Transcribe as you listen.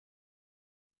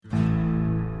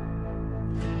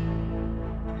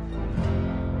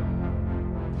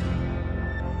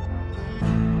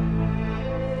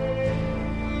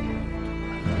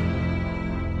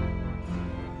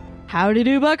Howdy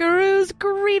do, buckaroos!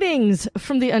 Greetings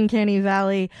from the Uncanny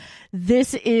Valley.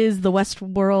 This is the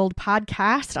Westworld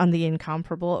podcast on the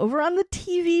Incomparable over on the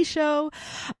TV show.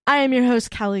 I am your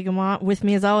host, Callie Gamont. With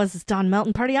me, as always, is Don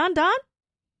Melton. Party on, Don?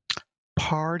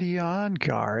 Party on,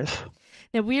 Garth.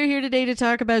 Now, we are here today to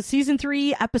talk about Season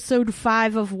 3, Episode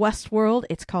 5 of Westworld.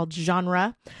 It's called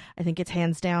Genre. I think it's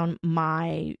hands down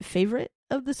my favorite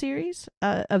of the series,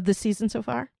 of this season so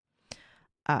far.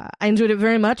 I enjoyed it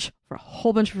very much for a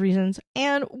whole bunch of reasons,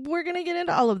 and we're going to get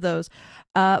into all of those.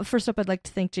 First up, I'd like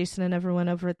to thank Jason and everyone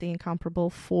over at The Incomparable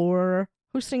for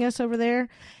hosting us over there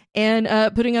and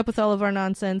putting up with all of our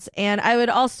nonsense. And I would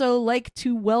also like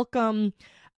to welcome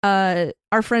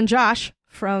our friend Josh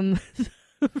from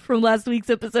from last week's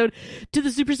episode to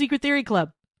the Super Secret Theory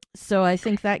Club. So I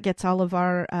think that gets all of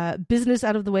our business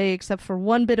out of the way, except for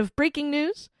one bit of breaking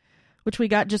news, which we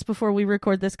got just before we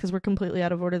record this because we're completely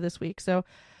out of order this week. So,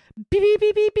 beep, beep,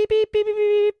 beep, beep, beep, beep, beep, beep,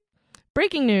 beep.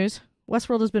 Breaking news.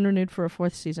 Westworld has been renewed for a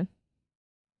 4th season.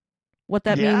 What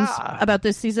that means about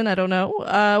this season, I don't know.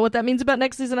 What that means about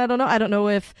next season, I don't know. I don't know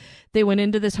if they went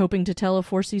into this hoping to tell a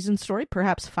 4-season story,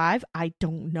 perhaps 5. I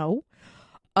don't know.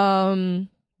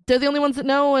 They're the only ones that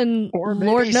know, and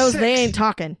Lord knows 6. they ain't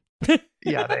talking.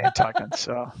 Yeah, they ain't talking,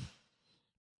 so...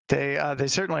 They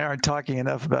certainly aren't talking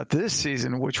enough about this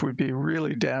season, which would be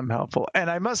really damn helpful. And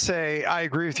I must say, I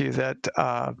agree with you that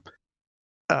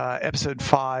episode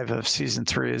 5 of season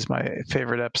 3 is my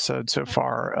favorite episode so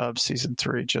far of season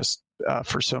 3, just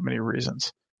for so many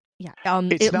reasons. Yeah,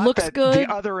 it's it not looks that good. The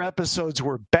other episodes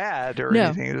were bad or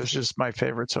anything. It was just my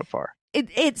favorite so far.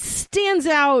 It stands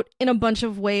out in a bunch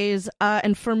of ways,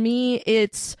 and for me,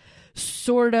 it's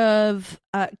sort of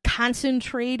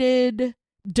concentrated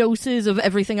doses of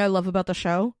everything I love about the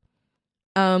show.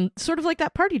 Sort of like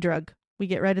that party drug we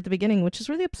get right at the beginning, which is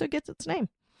where the episode gets its name.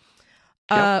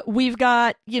 Yep. We've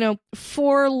got,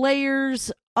 4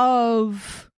 layers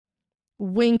of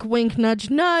wink, wink,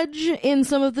 nudge, nudge in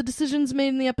some of the decisions made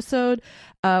in the episode.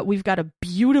 We've got a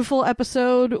beautiful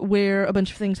episode where a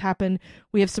bunch of things happen.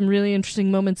 We have some really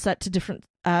interesting moments set to different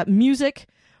music.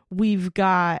 We've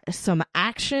got some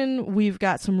action. We've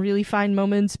got some really fine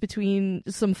moments between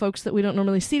some folks that we don't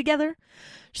normally see together.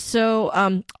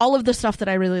 So all of the stuff that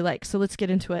I really like. So let's get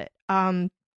into it.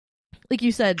 Like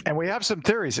you said. And we have some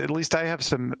theories. At least I have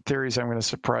some theories I'm going to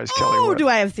surprise Kelly with. Oh, do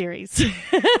I have theories?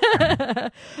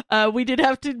 We did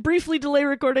have to briefly delay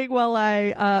recording while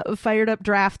I fired up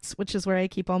drafts, which is where I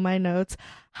keep all my notes.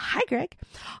 Hi, Greg.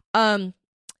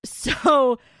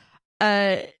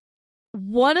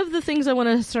 One of the things I want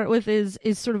to start with is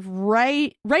sort of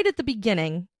right at the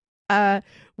beginning.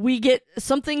 We get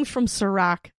something from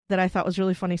Serac that I thought was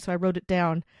really funny, so I wrote it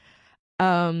down.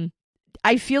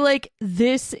 I feel like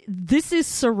this is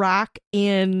Serac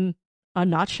in a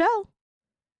nutshell.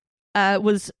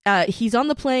 He's on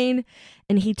the plane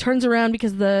and he turns around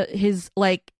because his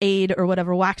aide or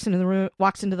whatever walks into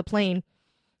the plane.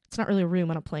 It's not really a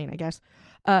room on a plane, I guess.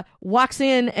 Walks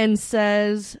in and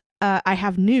says, I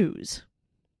have news.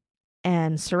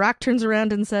 And Serac turns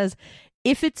around and says,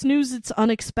 if it's news, it's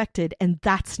unexpected, and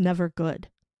that's never good.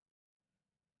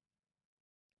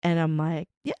 And I'm like,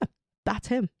 yeah, that's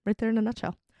him right there in a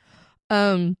nutshell.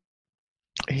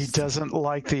 He doesn't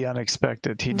like the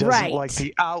unexpected. He doesn't like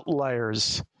the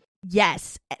outliers.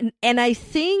 Yes. And I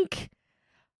think,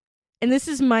 and this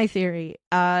is my theory,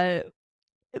 I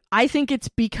think it's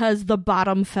because the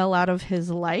bottom fell out of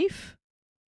his life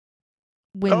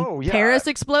when Paris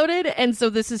exploded, and so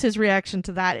this is his reaction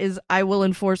to that, is I will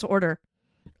enforce order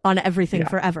on everything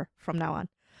forever from now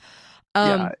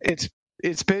on.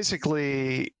 It's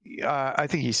basically, I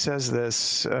think he says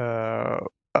this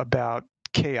about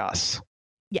chaos.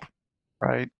 Yeah.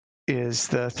 Right? Is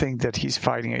the thing that he's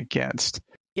fighting against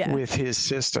with his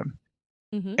system.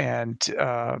 Mm-hmm. And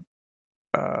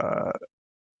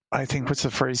I think, what's the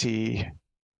phrase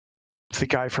the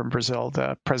guy from Brazil,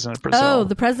 the president of Brazil. Oh,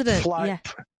 the president.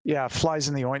 Flies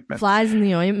in the ointment. Flies in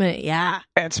the ointment, yeah.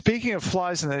 And speaking of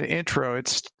flies in the intro,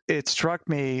 it struck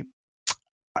me,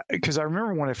 because I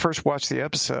remember when I first watched the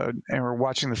episode and we're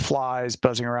watching the flies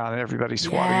buzzing around and everybody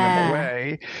swatting them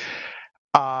away,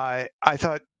 I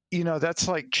thought, that's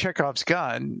like Chekhov's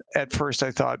gun at first,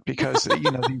 I thought, because,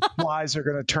 these flies are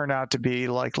going to turn out to be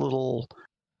like little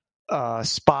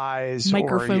spies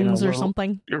microphones or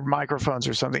something, or microphones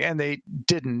or something. And they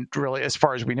didn't really, as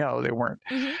far as we know, they weren't.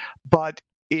 Mm-hmm. But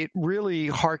it really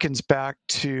harkens back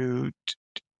to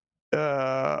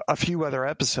a few other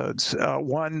episodes.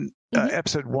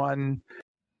 Episode 1,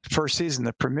 first season,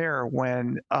 the premiere,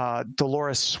 when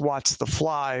Dolores swats the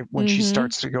fly when she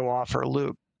starts to go off her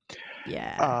loop.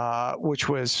 Yeah. Which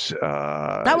was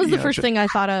that was the first thing I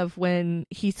thought of when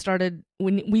he started,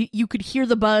 you could hear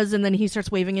the buzz and then he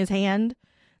starts waving his hand.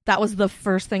 That was the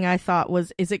first thing I thought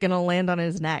was, is it going to land on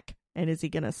his neck and is he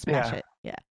going to smash it?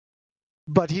 Yeah.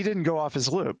 But he didn't go off his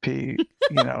loop. He,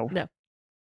 No.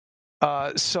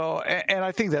 So, and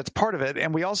I think that's part of it.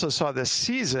 And we also saw this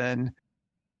season,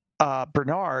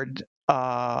 Bernard,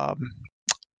 in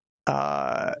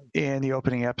the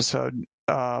opening episode,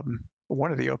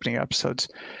 one of the opening episodes,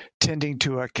 tending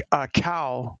to a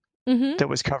cow that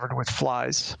was covered with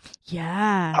flies.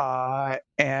 Yeah.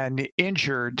 And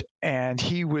injured, and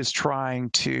he was trying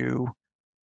to,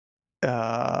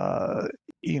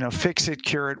 fix it,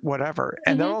 cure it, whatever.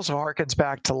 And that also harkens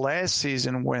back to last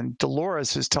season when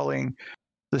Dolores is telling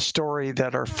the story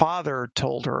that her father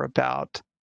told her about.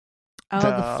 Oh,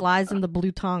 the flies and the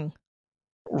blue tongue.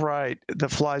 Right, the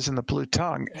flies and the blue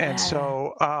tongue. Yeah. And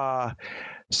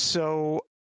so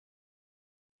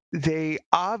they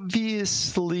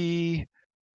obviously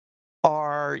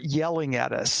are yelling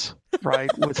at us, right,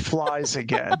 with flies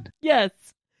again. Yes.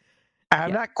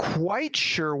 I'm not quite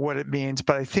sure what it means,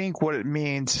 but I think what it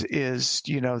means is,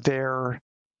 they're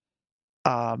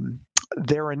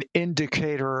an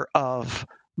indicator of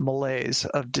malaise,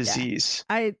 of disease.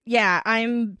 I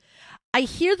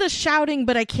hear the shouting,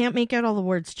 but I can't make out all the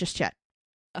words just yet.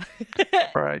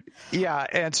 Right. Yeah.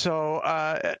 And so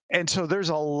there's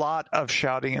a lot of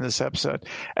shouting in this episode,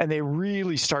 and they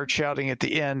really start shouting at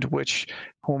the end, which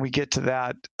when we get to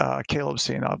that Caleb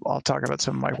scene, I'll talk about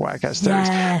some of my whack-ass theories.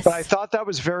 Yes. But I thought that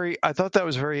was very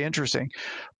interesting.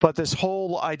 But this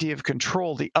whole idea of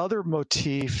control, the other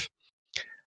motif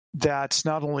that's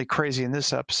not only crazy in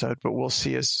this episode, but we'll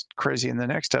see as crazy in the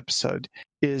next episode,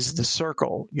 is the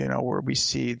circle, where we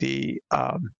see the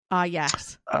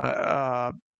yes.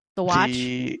 The watch.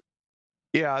 The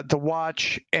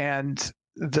watch and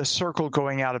the circle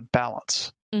going out of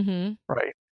balance.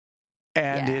 Right.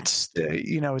 And it's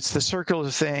it's the circular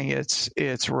thing.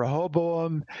 It's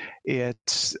Rehoboam.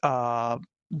 It's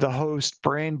the host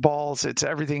brain balls. It's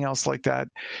everything else like that.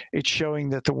 It's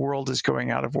showing that the world is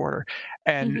going out of order.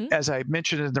 And as I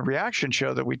mentioned in the reaction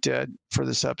show that we did for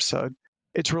this episode,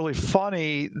 it's really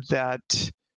funny that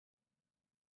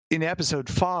in episode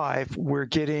 5, we're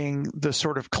getting the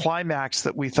sort of climax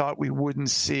that we thought we wouldn't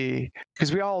see,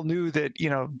 because we all knew that,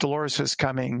 Dolores was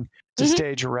coming to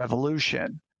stage a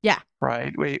revolution. Yeah.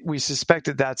 Right. We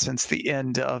suspected that since the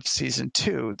end of season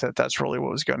 2, that's really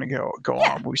what was going to go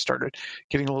on. We started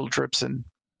getting little drips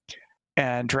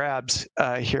and drabs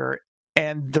here,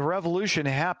 and the revolution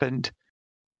happened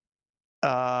in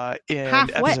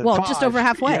halfway. Well, 5. Just over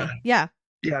halfway. Yeah,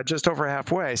 just over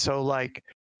halfway. So, like,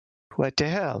 what the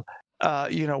hell?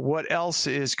 What else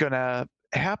is going to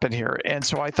happen here? And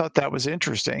so I thought that was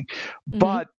interesting.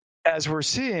 But as we're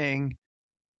seeing,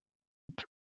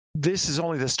 this is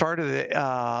only the start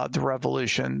of the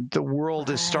revolution. The world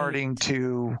is starting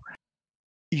to,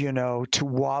 to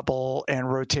wobble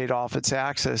and rotate off its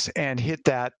axis and hit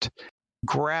that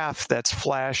graph that's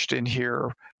flashed in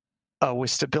here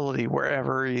with stability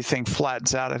wherever everything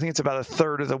flattens out. I think it's about a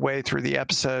third of the way through the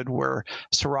episode where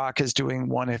Serac is doing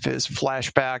one of his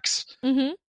flashbacks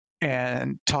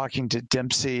and talking to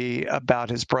Dempsey about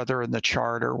his brother in the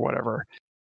chart or whatever.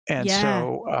 And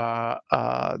so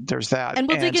there's that. And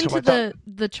we'll dig into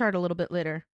the chart a little bit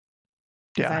later.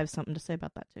 Yeah. I have something to say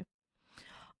about that too.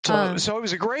 So it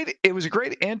was a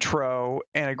great intro,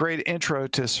 and a great intro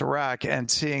to Serac, and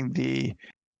seeing the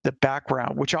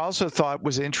background, which I also thought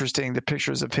was interesting, the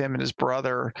pictures of him and his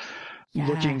brother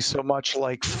looking so much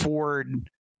like Ford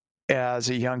as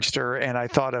a youngster, and I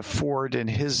thought of Ford and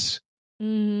his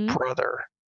brother,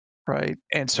 right?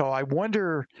 And so I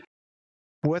wonder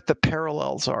what the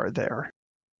parallels are there.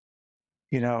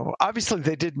 Obviously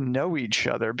they didn't know each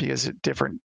other because at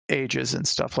different ages and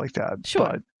stuff like that.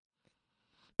 Sure.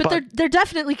 But they're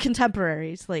definitely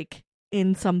contemporaries, like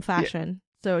in some fashion.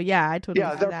 So I totally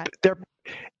see that.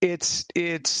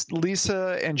 It's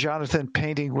Lisa and Jonathan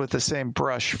painting with the same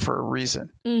brush for a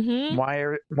reason.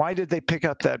 Why did they pick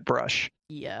up that brush?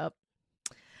 Yep.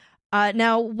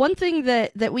 Now, one thing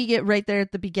that we get right there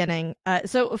at the beginning.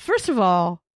 So first of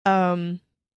all, I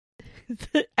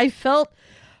felt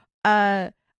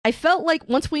like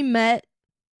once we met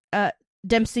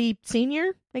Dempsey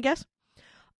Sr., I guess,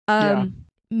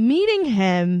 meeting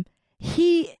him,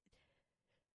 he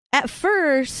at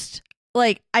first,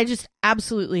 like, I just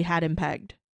absolutely had him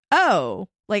pegged. Oh,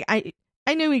 like I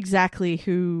knew exactly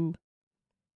who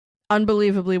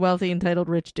unbelievably wealthy, entitled,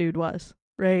 rich dude was.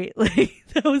 Right, like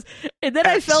that was, and then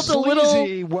I felt a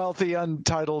little wealthy,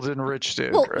 untitled, and rich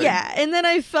dude. Well, right? yeah, and then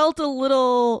I felt a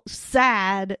little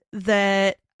sad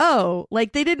that oh,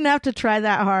 like they didn't have to try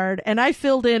that hard. And I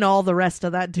filled in all the rest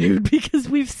of that dude because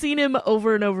we've seen him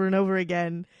over and over and over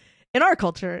again in our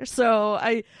culture. So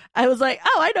I was like,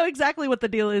 oh, I know exactly what the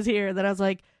deal is here. Then I was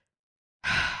like,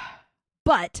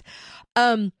 but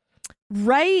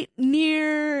right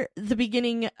near the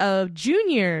beginning of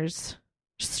Junior's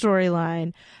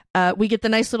storyline, we get the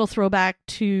nice little throwback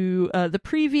to the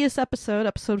previous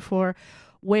episode 4,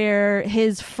 where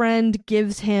his friend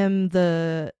gives him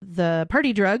the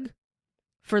party drug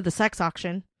for the sex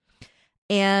auction,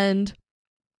 and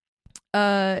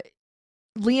Liam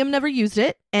never used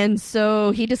it, and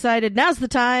so he decided now's the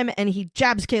time, and he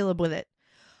jabs Caleb with it.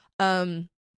 Then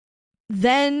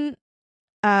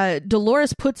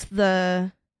Dolores puts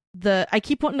the I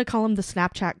keep wanting to call them the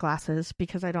Snapchat glasses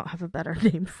because I don't have a better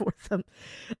name for them.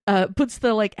 Puts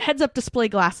the like heads up display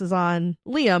glasses on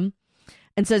Liam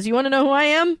and says, "You want to know who I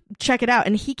am? Check it out."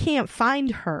 And he can't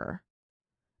find her.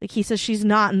 Like, he says she's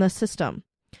not in the system.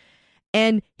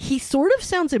 And he sort of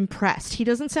sounds impressed. He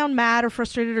doesn't sound mad or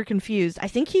frustrated or confused. I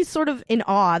think he's sort of in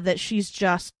awe that she's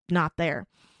just not there.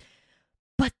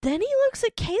 But then he looks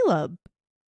at Caleb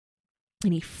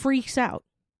and he freaks out.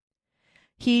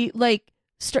 He like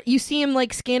you see him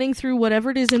like scanning through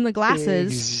whatever it is in the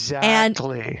glasses.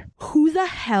 Exactly. And who the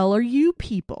hell are you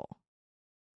people?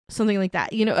 Something like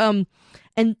that, you know.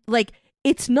 And like,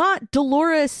 it's not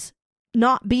Dolores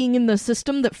not being in the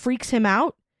system that freaks him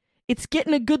out. It's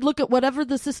getting a good look at whatever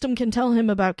the system can tell him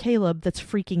about Caleb that's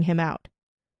freaking him out.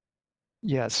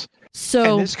 Yes.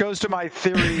 So, and this goes to my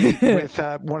theory with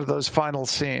one of those final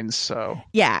scenes. So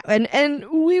yeah, and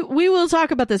we will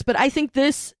talk about this, but I think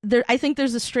there's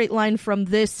a straight line from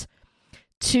this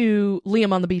to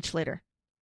Liam on the beach later.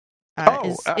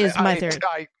 Is my theory.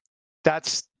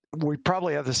 We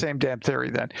probably have the same damn theory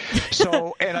then.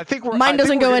 So, and I think mine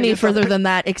doesn't go any further than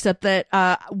that, except that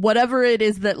whatever it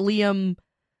is that Liam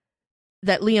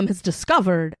has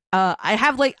discovered, I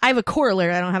have a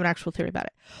corollary. I don't have an actual theory about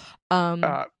it.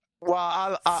 So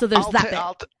there's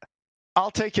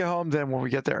I'll take you home then when we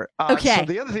get there. Okay. So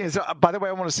the other thing is, by the way,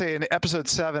 I want to say in episode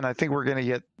 7, I think we're going to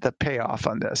get the payoff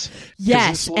on this.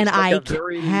 Yes, and I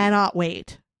cannot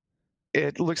wait.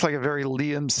 It looks like a very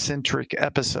Liam-centric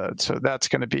episode, so that's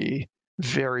going to be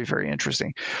very, very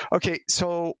interesting. Okay,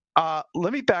 so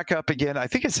let me back up again. I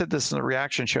think I said this in the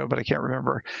reaction show, but I can't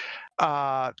remember.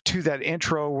 To that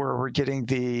intro where we're getting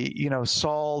the,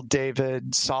 Saul,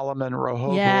 David, Solomon,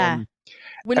 Rehoboam. Yeah.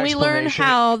 When we learn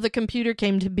how the computer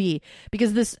came to be,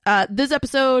 because this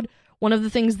episode, one of the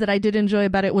things that I did enjoy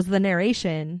about it was the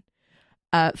narration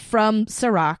from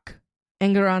Serac,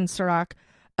 Engeron Serac.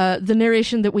 The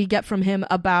narration that we get from him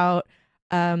about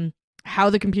how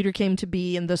the computer came to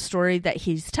be and the story that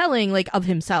he's telling, like, of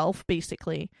himself,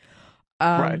 basically.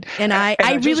 Right. And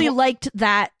I really liked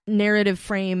that narrative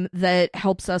frame that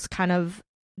helps us kind of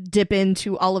dip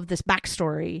into all of this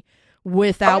backstory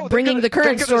without bringing the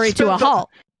current story to a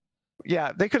halt.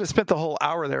 Yeah, they could have spent the whole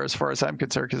hour there as far as I'm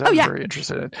concerned, because I'm very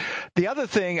interested in it. The other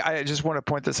thing, I just want to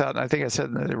point this out, and I think I said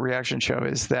in the reaction show,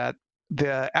 is that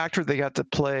the actor they got to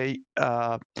play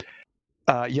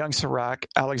young Serac,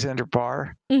 Alexander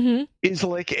Barr, is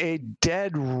like a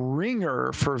dead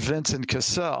ringer for Vincent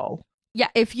Cassel. Yeah,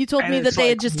 if you told me that they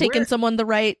had just taken someone the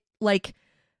right, like,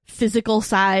 physical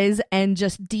size and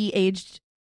just de-aged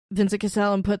Vincent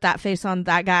Cassel and put that face on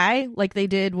that guy, like they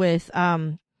did with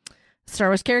Star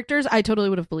Wars characters, I totally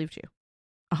would have believed you,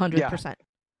 100%.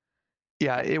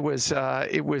 Yeah, it was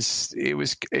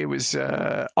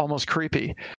almost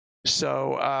creepy.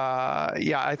 So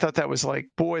I thought that was like,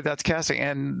 boy, that's casting,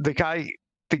 and the guy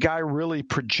really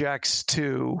projects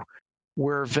to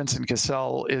where Vincent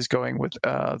Cassel is going with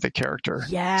the character.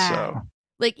 Yeah. So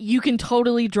like, you can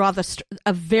totally draw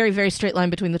a very, very straight line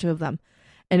between the two of them,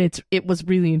 and it was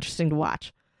really interesting to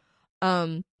watch.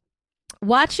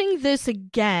 Watching this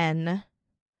again,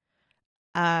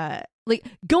 like,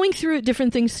 going through it,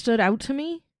 different things stood out to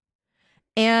me.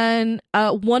 And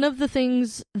one of the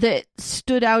things that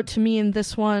stood out to me in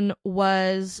this one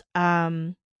was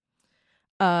Connells,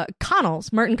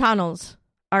 Martin Connells,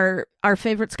 our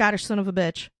favorite Scottish son of a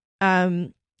bitch,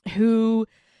 who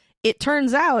it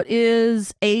turns out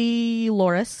is a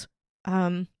Loris.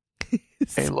 A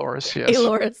Loris, yes. A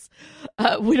Loris.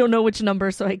 We don't know which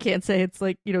number, so I can't say it's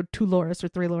like, 2 Loris or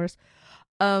 3 Loris.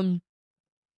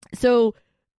 So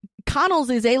Connells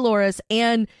is a Loris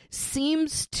and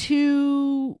seems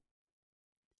to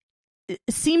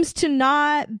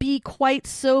not be quite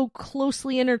so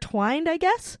closely intertwined, I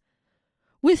guess,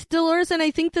 with Dolores, and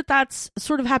I think that that's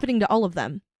sort of happening to all of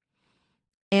them.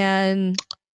 And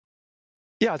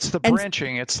Yeah, it's the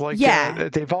branching. It's like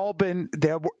they've all been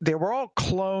they were all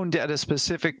cloned at a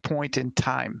specific point in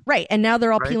time. Right, and now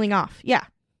they're all peeling off. Yeah.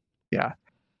 Yeah.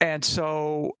 And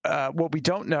so what we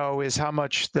don't know is how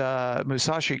much the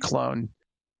Musashi clone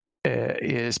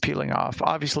is peeling off.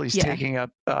 Obviously, he's taking up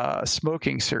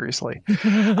smoking seriously.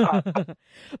 But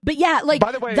yeah, like,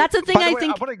 by the way, that's a thing I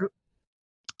think.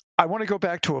 I want to go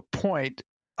back to a point.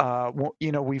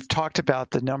 We've talked about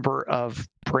the number of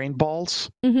brain balls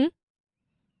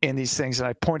in these things, and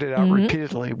I pointed out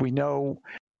repeatedly. We know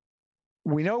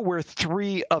where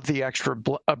 3 of the extra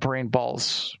brain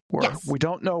balls were. Yes. We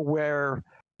don't know where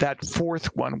that 4th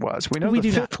one was. We know the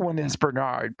 5th one is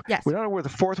Bernard. Yes. We don't know where the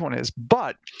 4th one is.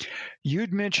 But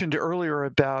you'd mentioned earlier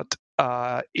about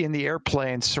in the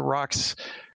airplane, Sirach's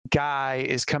guy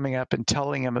is coming up and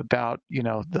telling him about,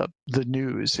 the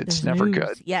news. It's never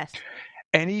good. Yes.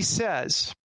 And he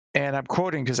says, and I'm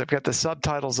quoting because I've got the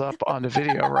subtitles up on the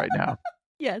video right now.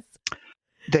 Yes.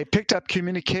 They picked up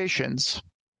communications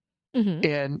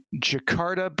in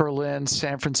Jakarta, Berlin,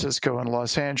 San Francisco, and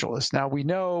Los Angeles. Now we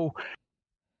know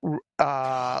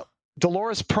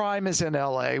Dolores Prime is in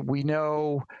LA. We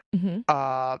know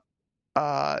that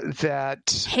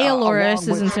Halores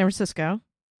is in San Francisco.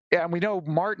 Yeah, and we know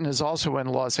Martin is also in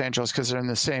Los Angeles because they're in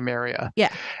the same area.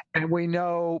 Yeah. And we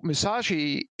know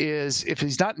Musashi is, if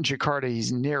he's not in Jakarta,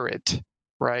 he's near it,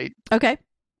 right? Okay.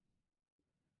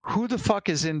 Who the fuck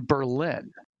is in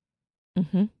Berlin?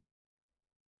 Mm-hmm.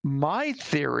 My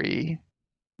theory,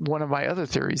 one of my other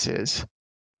theories is,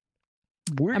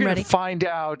 we're going to find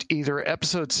out either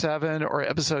episode 7 or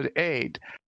episode 8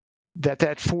 that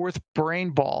 4th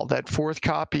brain ball, that 4th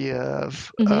copy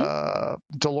of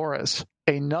Dolores,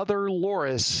 another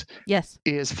Loris,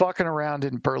 is fucking around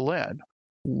in Berlin.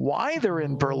 Why they're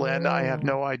in Berlin, I have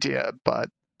no idea, but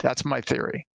that's my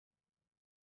theory.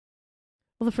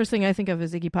 Well, the first thing I think of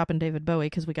is Iggy Pop and David Bowie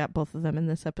because we got both of them in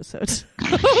this episode.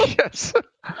 Yes.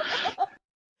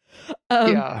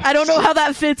 I don't know how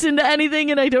that fits into anything,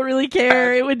 and I don't really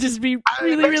care. It would just be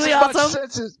really, really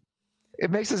awesome. It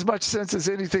makes as much sense as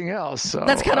anything else. So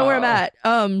that's kind of where I'm at.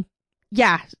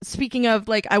 Yeah. Speaking of,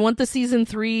 like, I want the season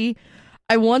 3.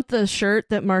 I want the shirt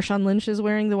that Marshawn Lynch is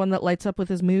wearing, the one that lights up with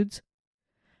his moods.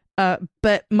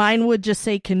 But mine would just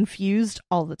say confused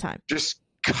all the time. Just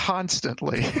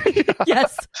constantly.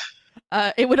 Yes.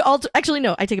 It would actually,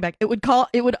 no, I take it back.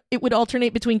 It would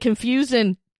alternate between confused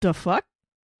and the fuck.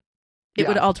 It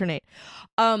would alternate.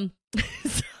 So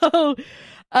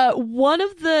one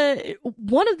of the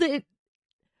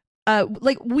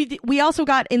like we also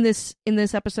got in this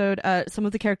episode some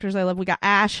of the characters I love. We got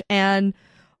Ash and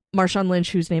Marshawn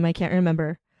Lynch, whose name I can't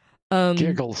remember.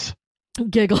 Giggles.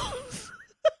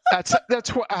 That's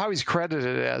how he's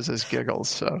credited as is Giggles.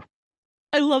 So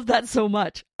I love that so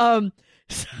much. So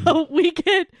we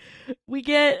get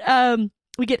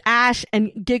Ash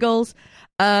and Giggles.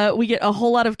 We get a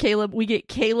whole lot of Caleb. We get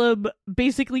Caleb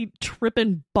basically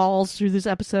tripping balls through this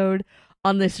episode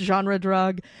on this genre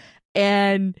drug,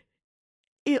 and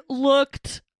it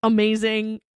looked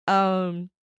amazing.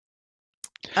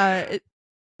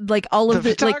 Like all of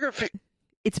the photography, like,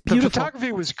 it's beautiful.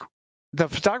 The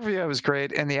photography was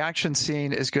great, and the action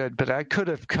scene is good. But I could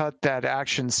have cut that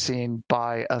action scene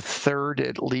by a third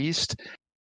at least.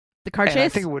 The car chase? And I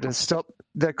think it would have still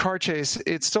the car chase.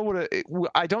 It still would have.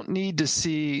 I don't need to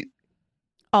see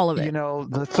all of it.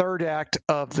 The third act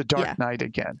of The Dark Knight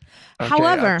again. Okay?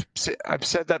 However, I've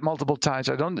said that multiple times.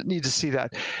 I don't need to see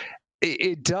that.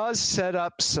 It does set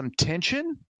up some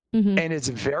tension, and it's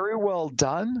very well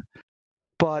done.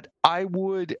 But I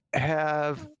would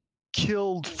have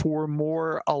killed for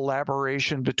more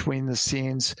elaboration between the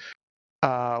scenes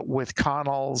with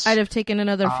Connells. I'd have taken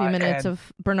another few minutes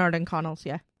of Bernard and Connells.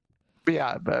 Yeah,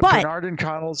 Bernard and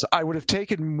Connells. I would have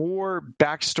taken more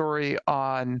backstory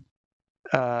on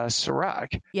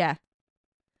Sirach. Yeah,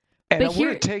 and I would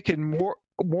have taken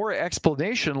more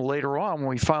explanation later on when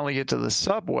we finally get to the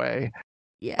subway.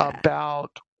 Yeah,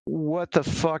 about what the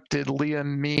fuck did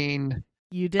Liam mean.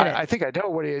 You did. I think I know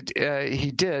what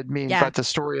he did mean about the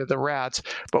story of the rats,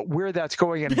 but where that's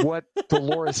going and what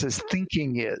Dolores'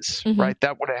 thinking is, right?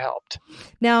 That would have helped.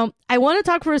 Now, I want to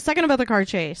talk for a second about the car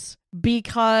chase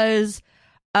because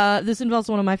this involves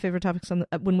one of my favorite topics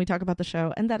when we talk about the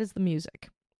show, and that is the music.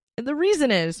 And the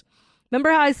reason is,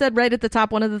 remember how I said right at the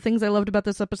top, one of the things I loved about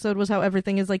this episode was how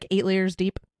everything is like 8 layers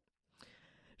deep?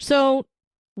 So,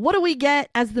 what do we get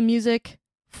as the music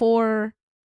for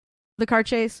the car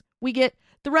chase? We get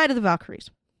the Ride of the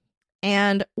Valkyries.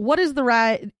 And what is the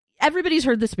ride? Everybody's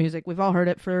heard this music. We've all heard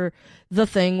it for The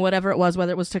Thing, whatever it was,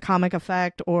 whether it was to comic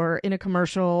effect or in a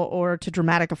commercial or to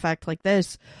dramatic effect like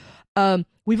this.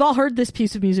 We've all heard this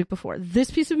piece of music before.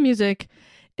 This piece of music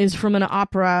is from an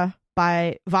opera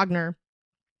by Wagner,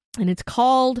 and it's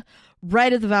called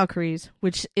Ride of the Valkyries,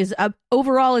 which is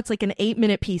overall it's like an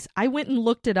 8-minute piece. I went and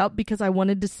looked it up because I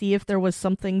wanted to see if there was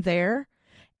something there,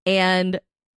 and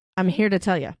I'm here to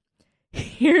tell you.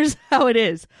 Here's how it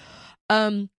is.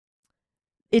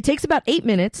 It takes about 8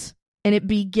 minutes, and it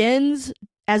begins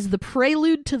as the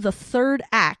prelude to the third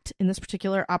act in this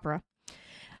particular opera,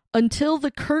 until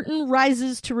the curtain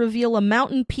rises to reveal a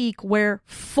mountain peak where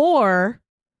 4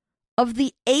 of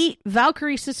the 8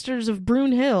 Valkyrie sisters of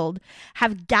Brunhild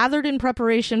have gathered in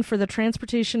preparation for the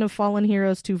transportation of fallen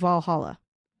heroes to Valhalla.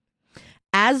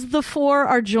 As the 4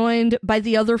 are joined by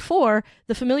the other 4,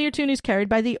 the familiar tune is carried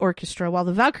by the orchestra while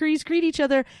the Valkyries greet each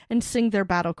other and sing their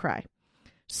battle cry.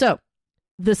 So,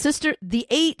 the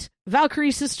 8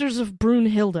 Valkyrie sisters of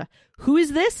Brunhilde. Who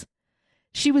is this?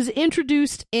 She was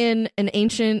introduced in an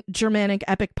ancient Germanic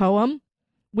epic poem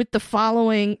with the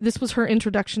following. This was her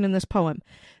introduction in this poem.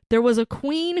 There was a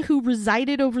queen who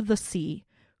resided over the sea,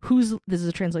 this is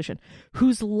a translation,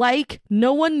 whose like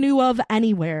no one knew of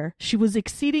anywhere. She was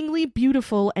exceedingly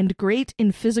beautiful and great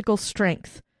in physical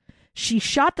strength. She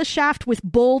shot the shaft with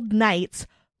bold knights.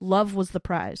 Love was the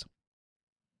prize.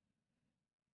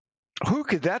 Who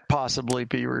could that possibly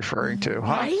be referring to?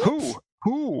 Huh? Right?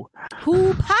 Who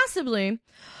possibly?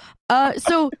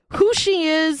 So who she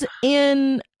is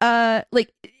in general,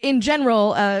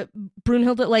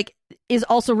 Brunhilde is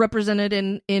also represented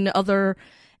in other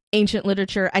ancient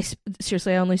literature. I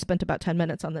only spent about 10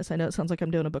 minutes on this. I know it sounds like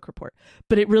I'm doing a book report,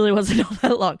 but it really wasn't all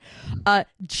that long.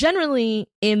 Generally,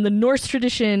 in the Norse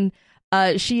tradition,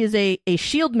 she is a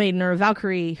shield maiden or a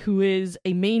Valkyrie who is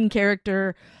a main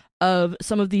character of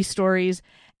some of these stories,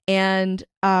 and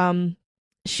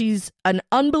she's an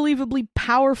unbelievably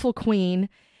powerful queen,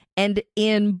 and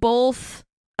in both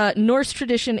Norse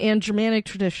tradition and Germanic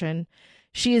tradition,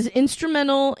 she is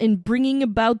instrumental in bringing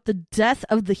about the death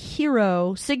of the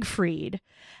hero Siegfried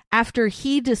after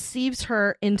he deceives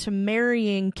her into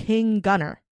marrying King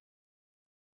Gunnar.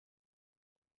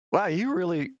 Wow, you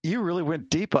really went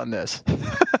deep on this.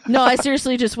 No, I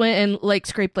seriously just went and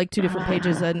scraped 2 different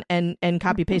pages and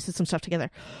copy pasted some stuff together.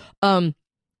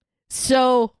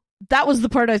 So that was the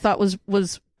part I thought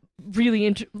was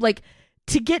really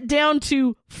to get down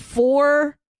to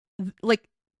 4,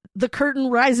 the curtain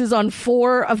rises on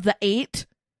 4 of the 8.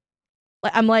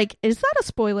 I'm like, is that a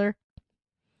spoiler?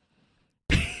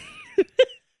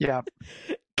 Yeah.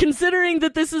 Considering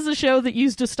that this is a show that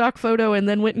used a stock photo and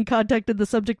then went and contacted the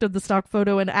subject of the stock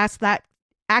photo and asked that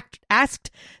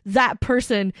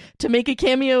person to make a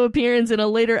cameo appearance in a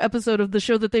later episode of the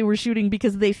show that they were shooting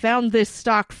because they found this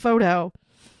stock photo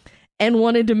and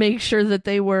wanted to make sure that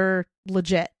they were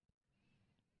legit.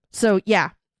 So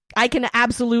yeah, I can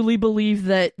absolutely believe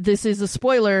that this is a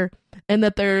spoiler and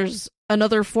that there's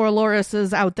another 4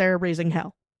 Lorises out there raising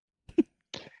hell.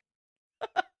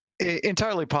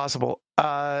 Entirely possible.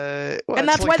 And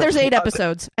that's why there's 8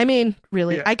 episodes. I mean,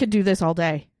 really, yeah. I could do this all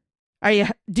day.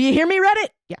 Do you hear me, Reddit?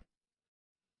 Yeah.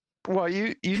 Well,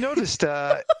 you noticed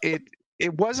it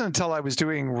wasn't until I was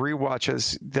doing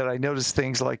rewatches that I noticed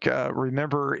things like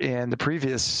remember in the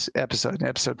previous episode, in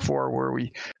episode 4, where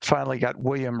we finally got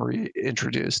William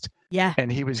reintroduced. Yeah.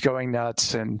 And he was going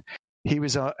nuts, and he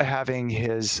was having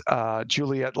his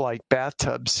Juliet-like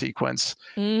bathtub sequence,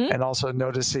 and also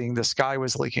noticing the sky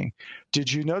was leaking.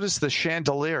 Did you notice the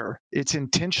chandelier? It's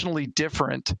intentionally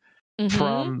different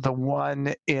from the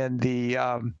one in the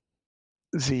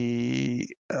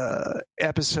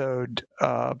episode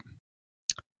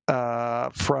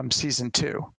from season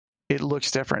 2. It looks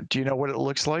different. Do you know what it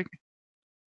looks like?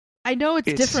 I know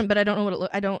it's different, but I don't know what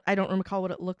it I don't recall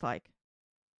what it looked like.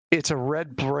 It's a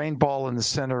red brain ball in the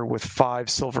center with 5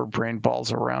 silver brain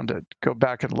balls around it. Go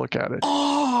back and look at it.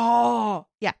 Oh,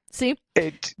 yeah. See?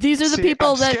 These are the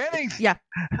people yeah.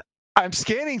 I'm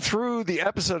scanning through the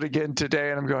episode again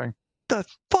today, and I'm going, the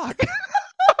fuck?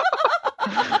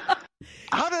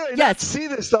 How did I not see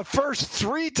this the first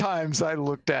 3 times I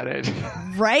looked at it?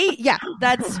 Right? Yeah.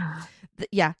 That's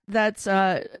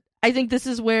I think this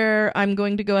is where I'm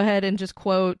going to go ahead and just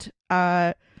quote,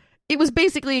 it was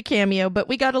basically a cameo, but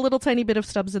we got a little tiny bit of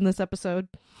Stubbs in this episode.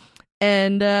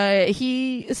 And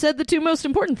he said the 2 most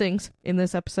important things in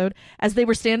this episode as they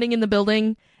were standing in the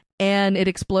building and it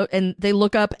explode, and they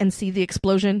look up and see the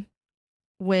explosion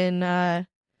when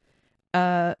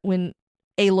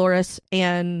Aloris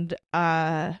and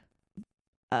Palm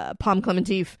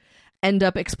Clementif end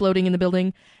up exploding in the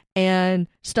building. And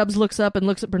Stubbs looks up and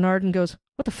looks at Bernard and goes,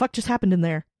 "What the fuck just happened in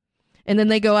there?" And then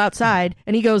they go outside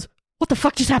and he goes, "What the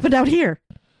fuck just happened out here?"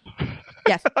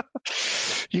 Yes.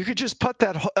 You could just put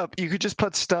that up. You could just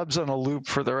put Stubbs on a loop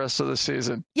for the rest of the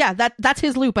season. Yeah, that's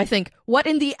his loop, I think. What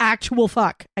in the actual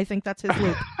fuck? I think that's his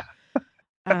loop.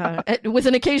 With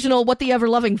an occasional what the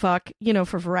ever-loving fuck,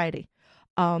 for variety.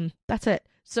 That's it.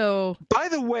 So By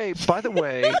the way,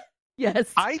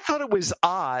 yes. I thought it was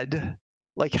odd.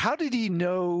 Like, how did he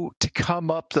know to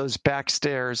come up those back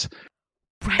stairs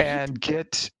and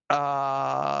get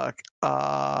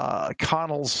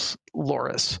Connell's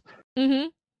Loris? Mm-hmm.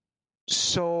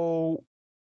 So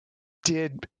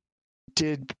did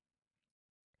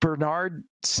Bernard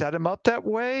set him up that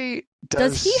way?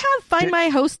 Does he have Find My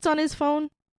Hosts on his phone?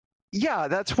 Yeah,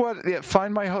 that's what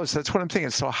Find My Host. That's what I'm thinking.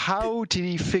 So how did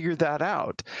he figure that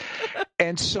out?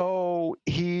 And so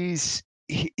he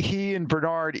and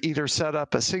Bernard either set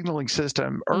up a signaling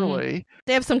system early. Mm-hmm.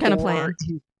 They have some kind of plan.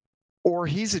 Or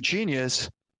he's a genius,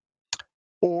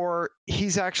 or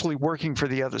he's actually working for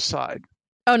the other side.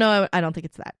 Oh, no, I don't think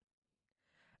it's that.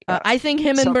 I think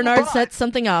him and Bernard set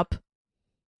something up.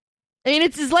 I mean,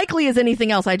 it's as likely as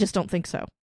anything else. I just don't think so.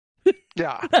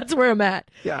 Yeah. That's where I'm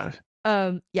at. Yeah.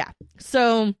 Yeah.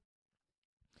 So.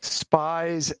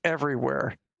 Spies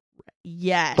everywhere.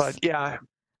 Yes. But yeah.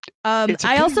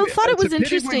 I also thought it was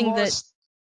interesting that.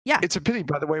 Yeah. It's a pity,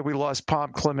 by the way, we lost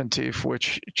Pom Clementif,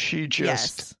 which she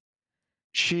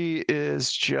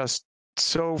is just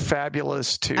so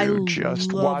fabulous to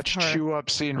just watch chew up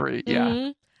scenery. Yeah.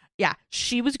 Mm-hmm. Yeah,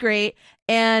 she was great.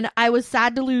 And I was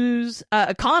sad to lose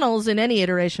Connell's in any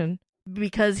iteration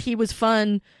because he was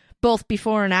fun both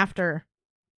before and after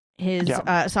his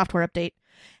software update.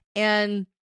 And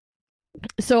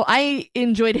so I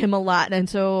enjoyed him a lot. And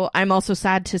so I'm also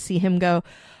sad to see him go.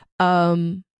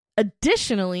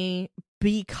 Additionally,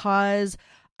 because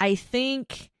I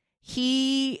think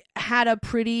he had a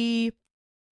pretty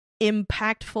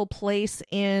impactful place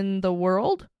in the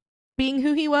world, being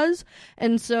who he was.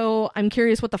 And so I'm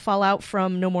curious what the fallout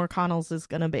from No More Connells is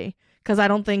going to be. Because I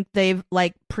don't think they've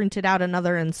printed out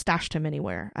another and stashed him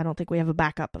anywhere. I don't think we have a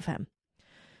backup of him.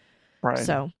 Right.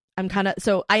 So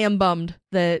I am bummed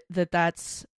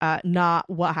that's not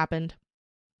what happened.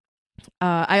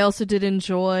 I also did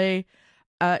enjoy,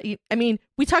 I mean,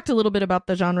 we talked a little bit about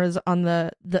the genres on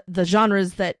the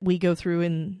genres that we go through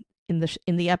in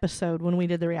the episode when we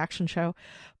did the reaction show.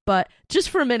 But just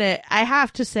for a minute, I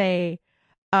have to say,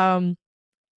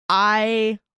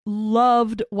 I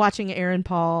loved watching Aaron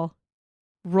Paul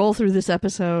roll through this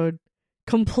episode,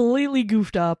 completely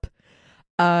goofed up,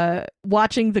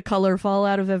 watching the color fall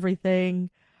out of everything,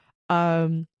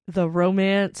 the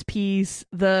romance piece,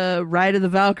 the Ride of the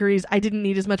Valkyries. I didn't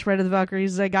need as much Ride of the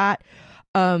Valkyries as I got.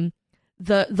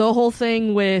 The whole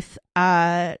thing with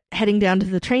heading down to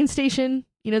the train station.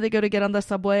 They go to get on the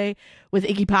subway with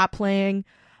Iggy Pop playing.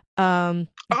 By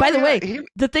the way,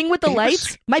 the thing with the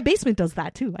lights, my basement does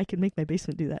that too. I can make my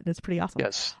basement do that, and it's pretty awesome.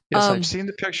 Yes, I've seen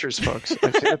the pictures, folks.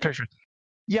 I've seen the pictures.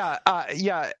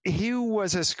 Yeah, he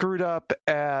was as screwed up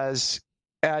as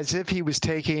if he was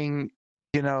taking,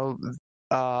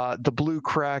 the blue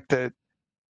crack that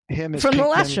him as from Pinkman the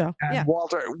last show, and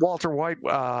Walter White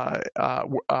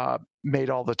made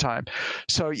all the time.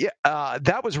 So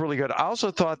that was really good. I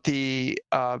also thought the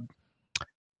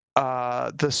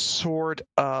sort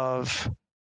of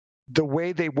the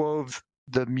way they wove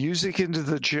the music into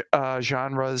the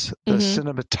genres, the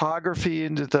cinematography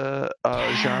into the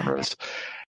genres,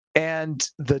 and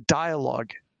the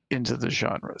dialogue into the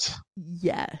genres.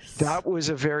 Yes. That was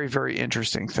a very, very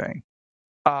interesting thing.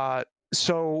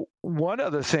 So one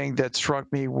other thing that struck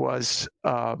me was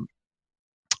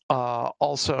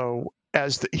also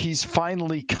as he's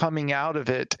finally coming out of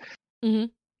it in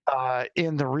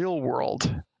the real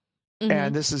world.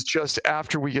 And this is just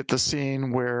after we get the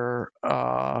scene where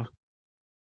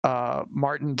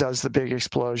Martin does the big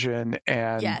explosion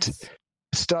and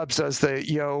Stubbs does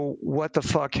the what the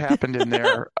fuck happened in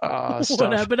there stuff.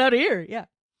 What happened out here? Yeah.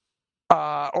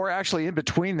 Or actually in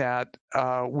between that,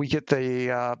 we get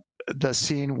the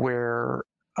scene where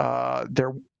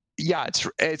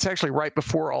it's actually right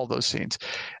before all those scenes.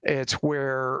 It's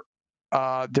where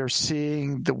they're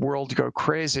seeing the world go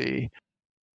crazy.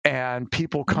 And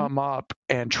people come up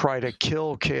and try to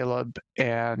kill Caleb,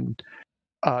 and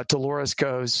Dolores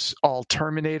goes all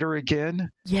Terminator again.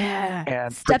 Yeah,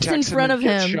 and steps in front of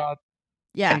him.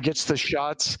 And gets the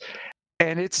shots,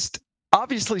 and it's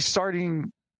obviously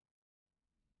starting.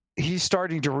 He's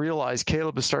starting to realize.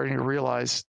 Caleb is starting to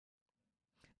realize.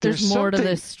 There's more to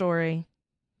this story.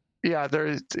 Yeah,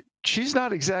 she's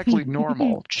not exactly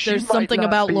normal. There's something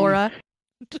about Laura.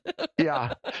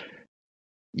 Yeah.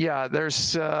 Yeah, there's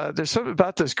something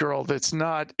about this girl that's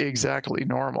not exactly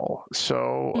normal.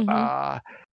 So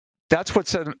that's what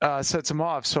sets him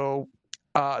off. So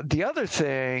the other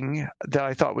thing that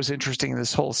I thought was interesting in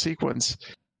this whole sequence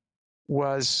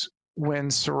was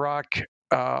when Serac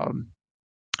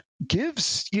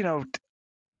gives,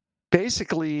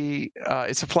 basically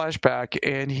it's a flashback,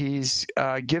 and he's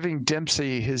giving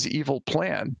Dempsey his evil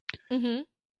plan, Mm-hmm.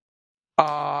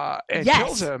 and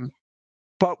kills him.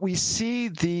 But we see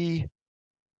the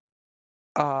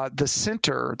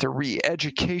center, the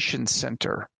re-education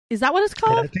center. Is that what it's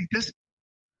called? And I think this.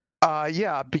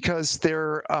 Yeah, because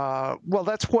they're well,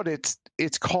 that's what it's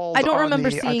called. I don't remember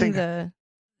seeing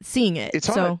it. It's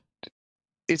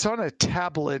on a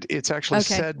tablet. It's actually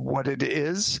said what it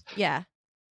is. Yeah.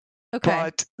 Okay.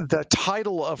 But the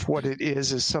title of what it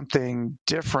is something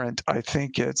different. I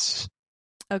think it's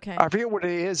okay. I forget what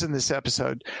it is in this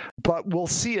episode, but we'll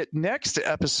see it next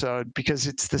episode because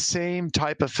it's the same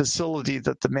type of facility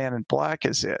that the Man in Black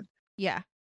is in. Yeah.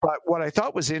 But what I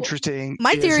thought was interesting,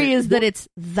 my theory is that it's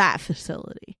that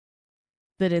facility,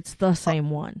 that it's the same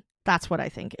one. That's what I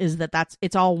think, is that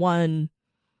it's all one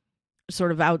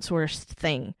sort of outsourced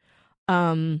thing.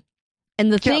 And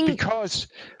the thing, because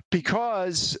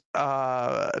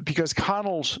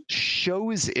Connell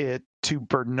shows it to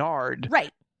Bernard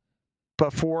right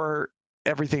before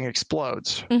everything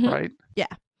explodes, mm-hmm. right? Yeah.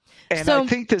 And I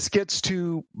think this gets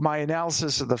to my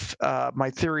analysis of my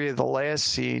theory of the last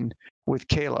scene with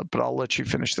Caleb, but I'll let you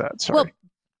finish that. Sorry. Well,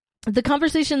 the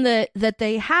conversation that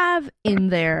they have in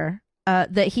there,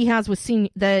 that he has with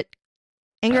that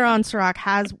Enguerrand Serac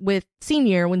has with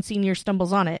Senior when Senior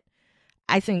stumbles on it.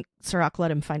 I think Serac let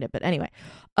him find it, but anyway,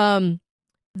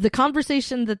 the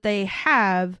conversation that they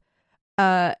have,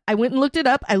 I went and looked it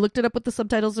up. I looked it up with the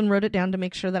subtitles and wrote it down to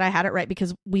make sure that I had it right,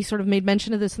 because we sort of made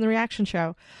mention of this in the reaction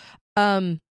show.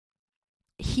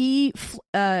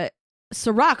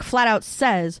 Serac flat out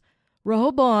says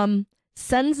Rehoboam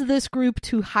sends this group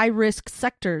to high-risk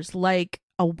sectors like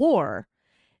a war,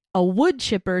 a wood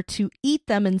chipper to eat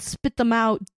them and spit them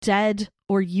out dead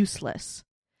or useless.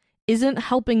 Isn't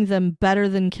helping them better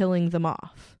than killing them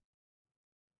off.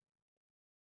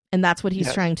 And that's what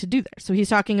he's trying to do there. So he's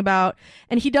talking about,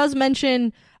 and he does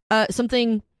mention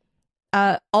something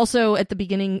also at the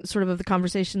beginning sort of the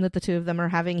conversation that the two of them are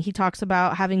having. He talks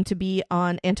about having to be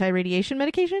on anti-radiation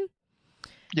medication.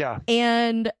 Yeah.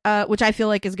 And which I feel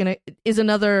like is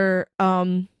another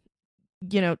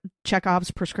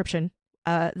Chekhov's prescription.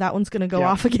 That one's gonna go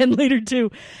off again later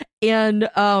too. And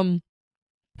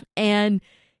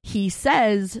he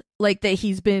says like that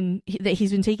he's been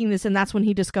taking this, and that's when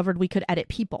he discovered we could edit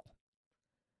people.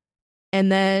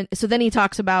 And then he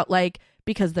talks about like,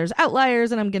 because there's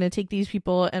outliers, and I'm going to take these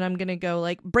people and I'm going to go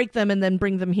like break them and then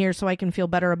bring them here so I can feel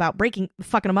better about fucking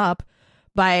them up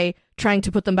by trying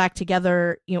to put them back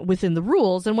together, within the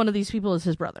rules. And one of these people is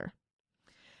his brother.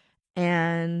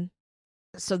 And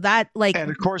so that like, and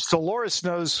of course Dolores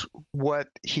knows what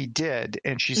he did,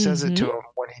 and she says it to him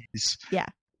when he's,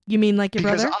 you mean like your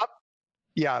brother?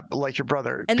 Yeah, like your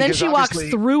brother. And then she walks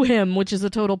through him, which is a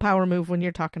total power move when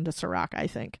you're talking to Serac, I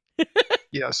think.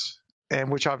 Yes, and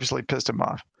which obviously pissed him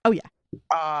off. Oh,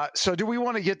 yeah. So do we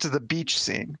want to get to the beach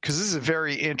scene? Because this is a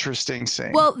very interesting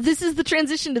scene. Well, this is the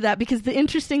transition to that, because the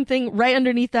interesting thing, right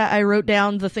underneath that, I wrote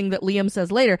down the thing that Liam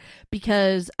says later,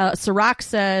 because Serac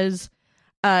says,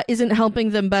 isn't helping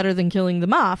them better than killing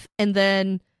them off. And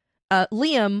then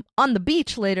Liam on the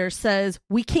beach later says,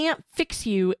 we can't fix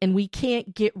you and we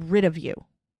can't get rid of you,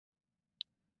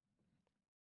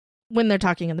 when they're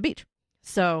talking on the beach.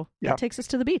 So that takes us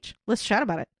to the beach. Let's chat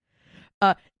about it.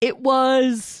 It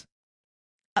was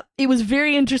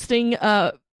very interesting.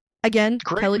 Again,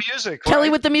 great music.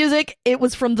 Kelly with the music. It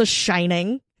was from The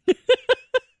Shining.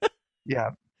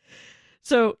 Yeah.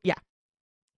 So yeah.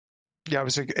 Yeah,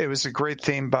 it was a great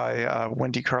theme by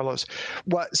Wendy Carlos.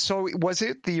 So was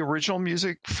it the original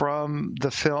music from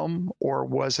the film, or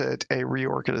was it a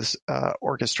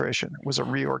orchestration? It was a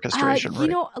reorchestration,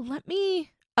 right? Let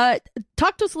me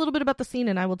talk to us a little bit about the scene,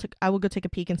 and I will go take a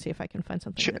peek and see if I can find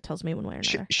something that tells me one way or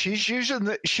another. She's using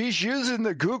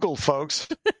the Google, folks.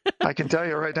 I can tell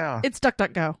you right now. It's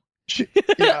DuckDuckGo.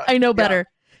 I know better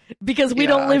because we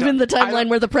don't live in the timeline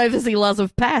where the privacy laws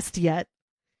have passed yet.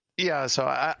 Yeah, so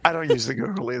I don't use the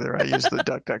Google either. I use the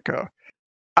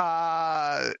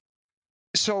DuckDuckGo.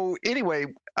 So anyway,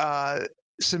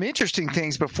 some interesting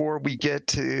things before we get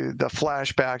to the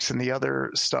flashbacks and the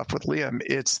other stuff with Liam.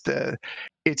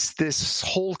 It's this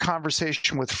whole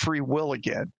conversation with free will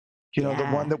again. The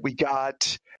one that we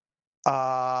got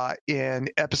in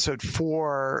episode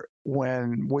 4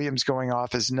 when William's going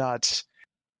off his nuts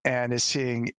and is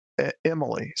seeing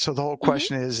Emily. So the whole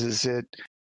question is it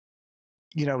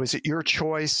your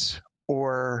choice,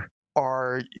 or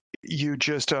you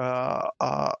just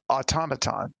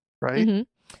automaton, right? Mm-hmm.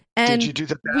 And did you do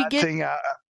the bad thing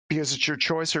because it's your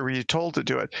choice, or were you told to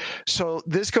do it? So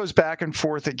this goes back and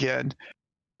forth again.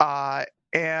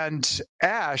 And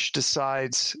Ash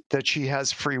decides that she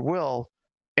has free will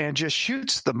and just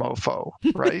shoots the mofo,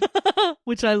 right?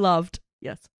 Which I loved.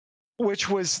 Yes. Which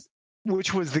was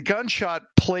the gunshot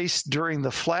placed during the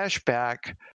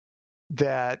flashback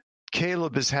that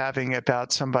Caleb is having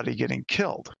about somebody getting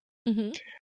killed. Mm-hmm.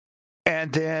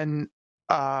 And then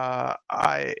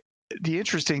the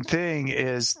interesting thing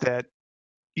is that,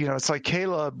 it's like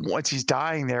Caleb, once he's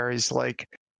dying there, he's like,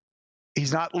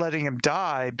 he's not letting him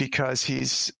die because he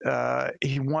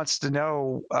wants to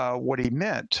know what he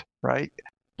meant, right?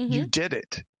 Mm-hmm. You did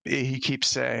it. He keeps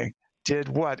saying, did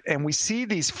what? And we see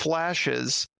these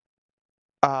flashes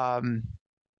of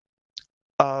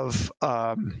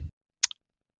why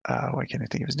can't I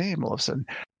think of his name all of a sudden?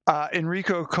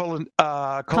 Enrico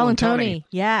Colantoni.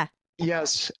 Yeah.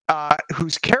 Yes,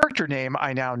 whose character name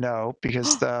I now know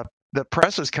because the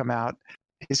press has come out.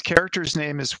 His character's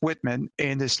name is Whitman,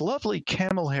 in this lovely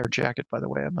camel hair jacket, by the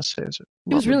way, I must say. It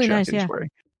was really nice, yeah.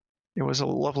 It was a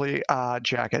lovely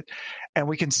jacket. And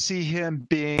we can see him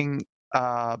being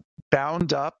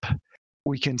bound up.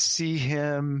 We can see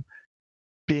him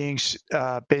being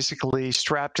basically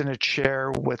strapped in a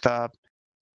chair with a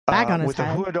bag on his head.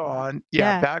 A hood on.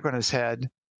 Yeah, bag on his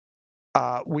head.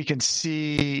 We can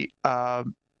see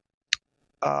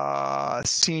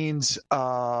scenes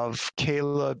of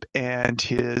Caleb and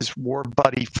his war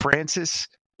buddy Francis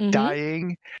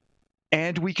dying,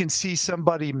 and we can see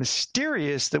somebody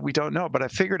mysterious that we don't know, but I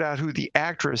figured out who the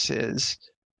actress is.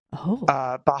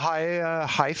 Bahia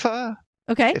Haifa,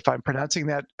 if I'm pronouncing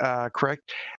that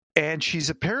correct, and she's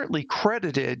apparently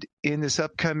credited in this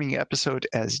upcoming episode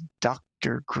as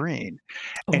Dr. Green,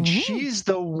 and she's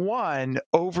the one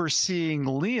overseeing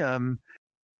Liam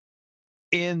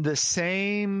in the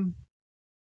same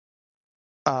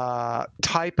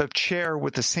type of chair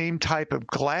with the same type of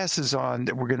glasses on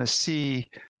that we're going to see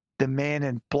the Man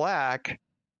in Black.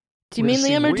 Do you mean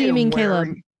Liam or do you mean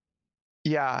Caleb?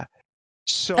 Yeah.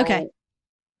 So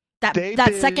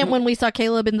that second when we saw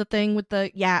Caleb in the thing with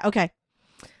the okay.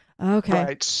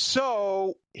 Right.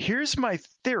 So here's my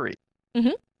theory.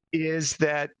 Is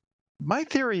that my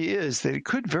theory is that it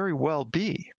could very well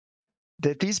be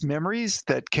that these memories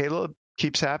that Caleb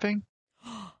keeps having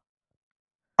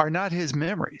are not his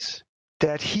memories,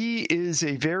 that he is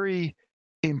a very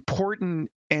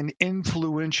important and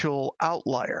influential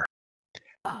outlier.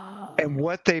 And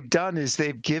what they've done is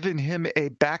they've given him a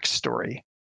backstory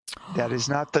that is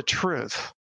not the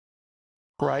truth,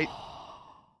 right?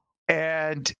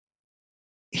 And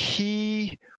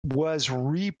he was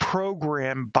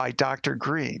reprogrammed by Dr.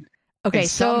 Green. Okay, and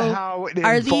somehow it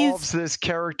involves this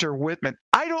character Whitman.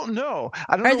 I don't know.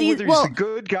 I don't know whether he's the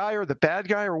good guy or the bad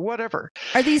guy or whatever.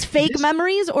 Are these fake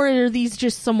memories or are these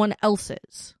just someone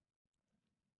else's?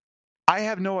 I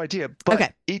have no idea,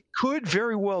 but it could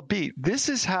very well be. This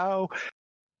is how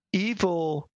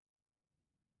evil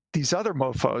these other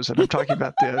mofos, and I'm talking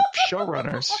about the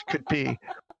showrunners, could be.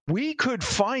 We could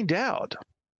find out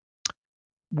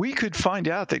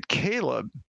that Caleb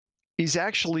is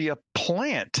actually a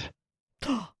plant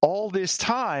all this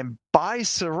time by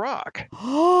Serac.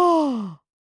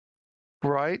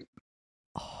 Right?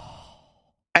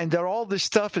 And that all this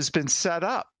stuff has been set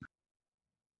up.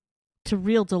 To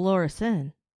reel Dolores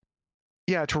in.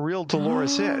 Yeah, to reel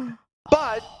Dolores in.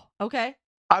 But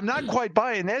I'm not quite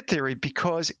buying that theory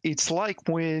because it's like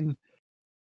when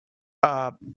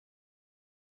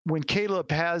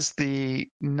Caleb has the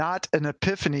not an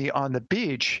epiphany on the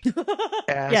beach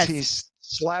as he's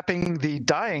slapping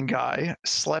dying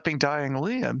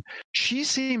Liam, she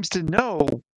seems to know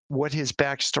what his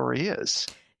backstory is.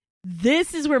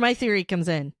 This is where my theory comes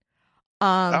in.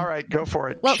 All right, go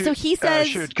for it. Well, so he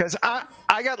says, because I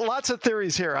got lots of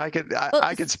theories here. I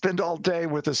could spend all day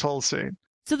with this whole scene.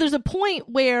 So there's a point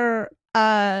where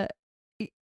Liam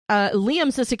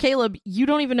says to Caleb, "You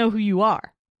don't even know who you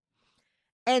are."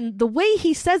 And the way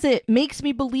he says it makes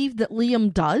me believe that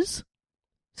Liam does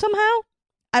somehow.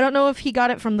 I don't know if he got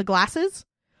it from the glasses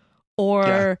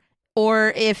or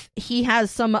if he has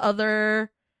some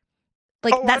other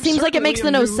that seems like it makes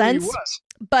no sense.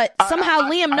 But somehow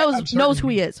Liam knows who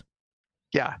he is.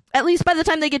 Yeah. At least by the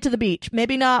time they get to the beach.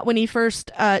 Maybe not when he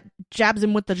first jabs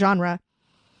him with the genre.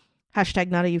 Hashtag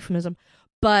not a euphemism.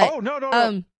 But no.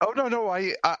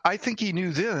 I think he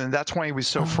knew then, and that's why he was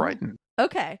so frightened.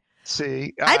 Okay.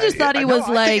 See, I just thought he was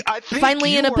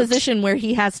finally in a position where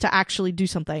he has to actually do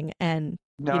something. And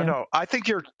no, I think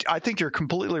you're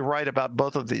completely right about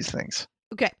both of these things.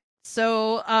 Okay.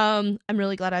 So I'm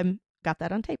really glad I got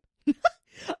that on tape.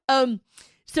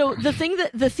 So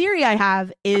the theory I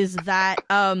have is that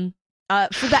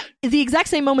for that the exact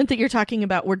same moment that you're talking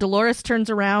about, where Dolores turns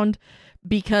around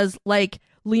because like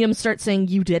Liam starts saying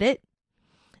you did it,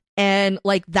 and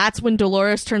like that's when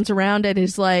Dolores turns around and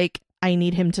is like, I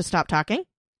need him to stop talking.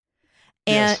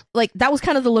 And Yes. like that was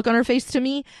kind of the look on her face to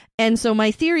me. And so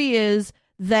my theory is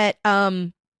that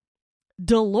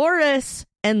Dolores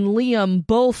and Liam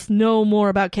both know more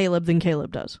about Caleb than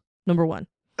Caleb does. Number one.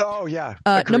 Oh yeah.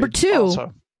 Number Agreed.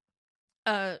 two,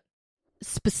 Also.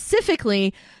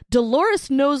 Specifically, Dolores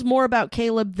knows more about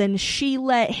Caleb than she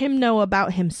let him know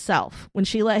about himself when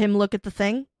she let him look at the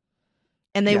thing.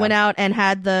 And they went out and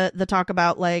had the talk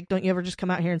about, like, don't you ever just come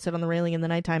out here and sit on the railing in the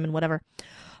nighttime and whatever.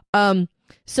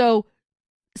 So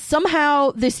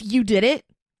somehow this you did it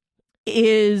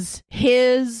is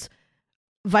his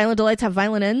violent delights have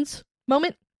violent ends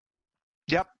moment.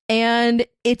 Yep. And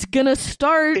it's gonna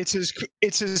start. It's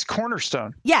his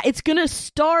cornerstone. Yeah, it's gonna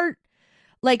start.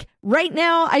 Like right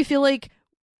now, I feel like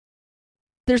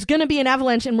there's gonna be an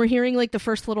avalanche, and we're hearing like the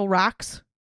first little rocks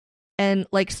and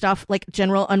like stuff, like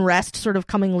general unrest sort of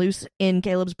coming loose in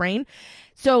Caleb's brain.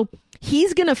 So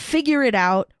he's gonna figure it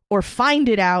out or find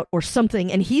it out or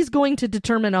something, and he's going to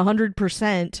determine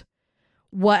 100%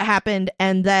 what happened,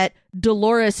 and that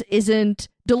Dolores is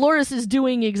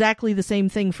doing exactly the same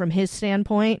thing from his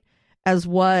standpoint as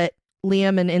what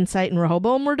Liam and Insight and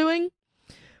Rehoboam were doing,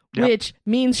 which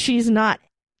means she's not,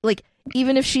 like,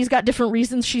 even if she's got different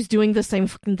reasons, she's doing the same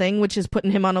fucking thing, which is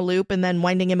putting him on a loop and then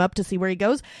winding him up to see where he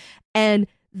goes. And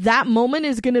that moment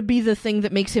is going to be the thing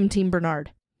that makes him Team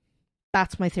Bernard.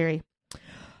 That's my theory.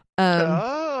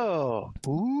 Ooh,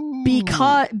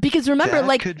 because remember, that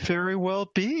like, could very well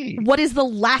be. What is the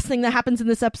last thing that happens in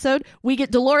this episode? We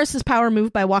get Dolores' power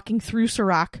move by walking through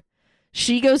Serac.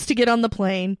 She goes to get on the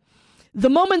plane. The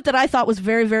moment that I thought was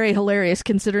very, very hilarious,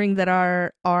 considering that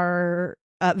our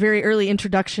very early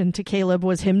introduction to Caleb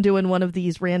was him doing one of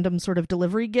these random sort of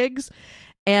delivery gigs.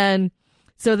 And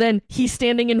so then he's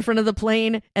standing in front of the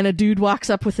plane and a dude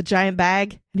walks up with a giant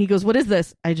bag and he goes, "What is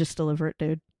this?" "I just deliver it,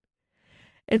 dude."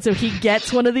 And so he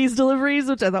gets one of these deliveries,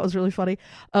 which I thought was really funny.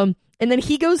 And then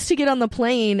he goes to get on the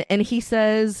plane and he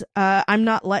says, "I'm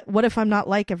not like, what if I'm not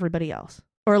like everybody else?"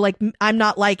 Or like, "I'm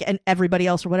not like everybody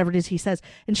else," or whatever it is he says.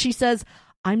 And she says,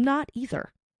 "I'm not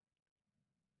either."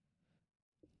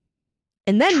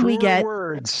 And then we get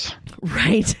words.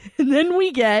 Right. And then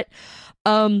we get,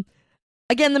 again,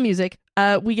 the music.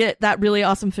 We get that really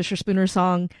awesome Fisher Spooner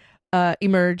song,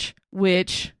 Emerge,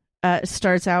 which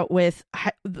starts out with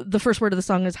the first word of the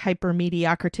song is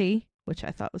hypermediocrity, which I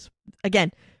thought was,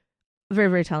 again, very,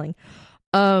 very telling.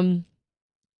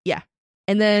 Yeah.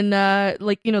 And then,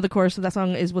 like, you know, the chorus of that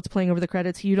song is what's playing over the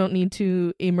credits. You don't need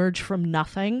to emerge from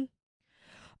nothing.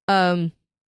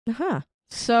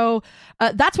 So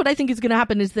that's what I think is going to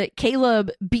happen, is that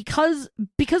Caleb, because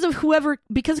of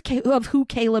who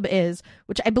Caleb is,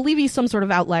 which I believe he's some sort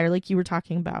of outlier, like you were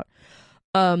talking about,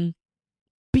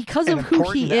 because of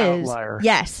who he is,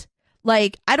 yes,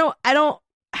 like I don't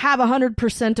have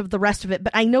 100% of the rest of it,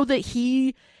 but I know that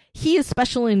he is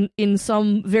special in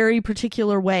some very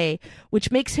particular way,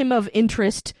 which makes him of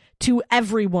interest to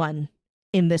everyone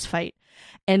in this fight.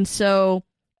 And so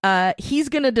he's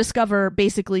going to discover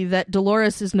basically that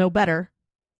Dolores is no better,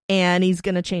 and he's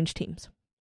going to change teams.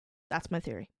 That's my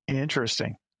theory.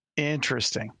 Interesting.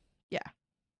 Yeah.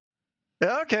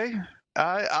 Okay.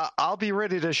 I'll be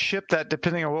ready to ship that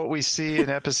depending on what we see in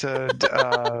episode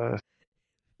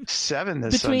 7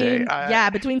 this Sunday.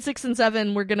 Between 6 and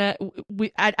 7, we're gonna.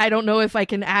 I don't know if I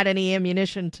can add any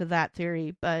ammunition to that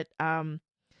theory, but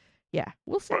yeah,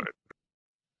 we'll see.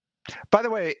 By the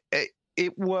way,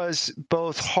 it was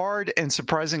both hard and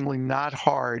surprisingly not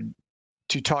hard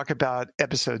to talk about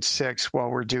episode 6 while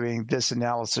we're doing this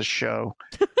analysis show.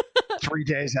 3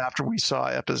 days after we saw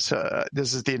episode,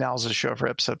 this is the analysis show for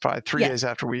episode 5. 3 days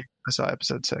after we saw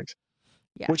episode 6,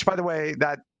 which, by the way,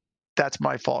 that's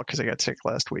my fault because I got sick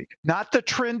last week. Not the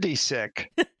trendy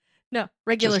sick. No,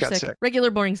 regular sick. Regular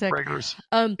boring sick. Regulars.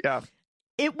 Yeah.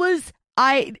 It was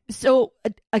so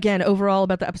again, overall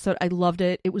about the episode, I loved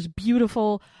it. It was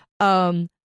beautiful. I'm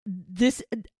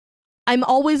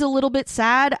always a little bit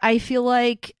sad. I feel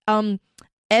like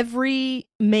every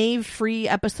Maeve free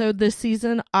episode this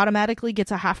season automatically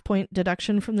gets a 0.5 point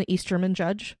deduction from the East German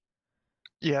judge.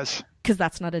 Yes. Because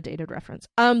that's not a dated reference.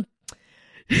 But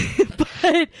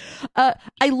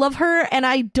I love her, and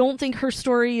I don't think her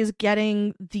story is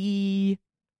getting the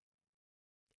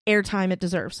airtime it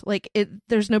deserves. Like,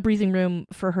 there's no breathing room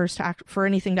for her for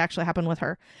anything to actually happen with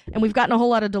her. And we've gotten a whole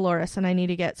lot of Dolores, and I need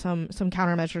to get some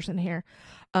countermeasures in here.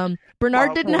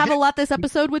 Bernard didn't have a lot this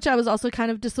episode, which I was also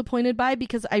kind of disappointed by,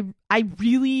 because I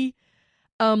really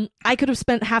I could have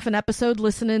spent half an episode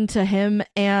listening to him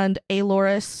and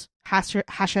Loris hash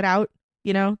it out.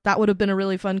 You know, that would have been a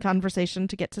really fun conversation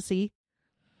to get to see.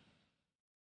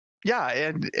 Yeah,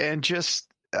 and just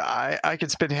I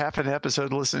could spend half an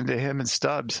episode listening to him and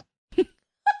Stubbs.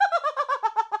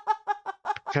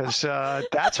 Because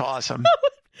that's awesome.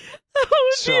 That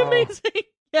would be amazing.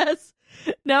 Yes.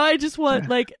 Now I just want,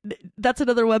 like, that's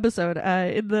another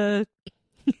webisode.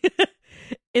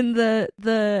 In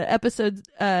the episode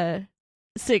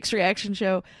 6 reaction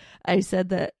show, I said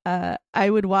that I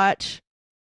would watch,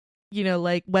 you know,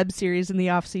 like, web series in the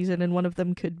off season, and one of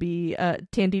them could be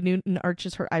Tandy Newton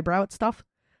arches her eyebrow at stuff.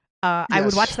 Yes. I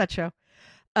would watch that show.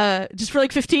 Just for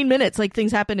like 15 minutes, like,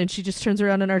 things happen and she just turns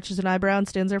around and arches an eyebrow and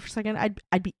stands there for a second.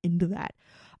 I'd be into that.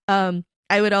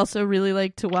 I would also really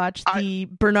like to watch the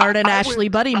Bernard and Ashley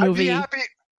Buddy movie.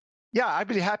 I'd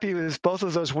be happy if both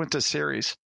of those went to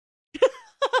series.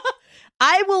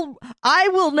 I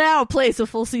will now place a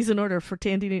full season order for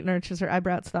Tandy Newton arches her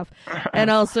eyebrow stuff, and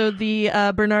also the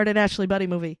Bernard and Ashley Buddy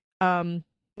movie.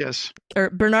 Yes. Or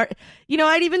Bernard, you know,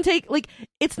 I'd even take, like,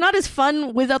 it's not as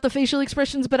fun without the facial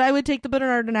expressions, but I would take the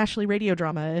Bernard and Ashley radio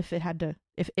drama if it had to,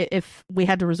 if we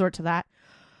had to resort to that.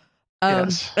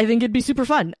 Yes. I think it'd be super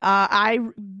fun.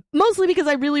 Mostly because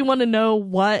I really want to know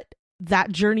what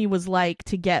that journey was like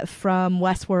to get from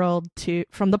Westworld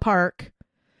from the park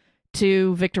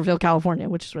to Victorville, California,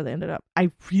 which is where they ended up.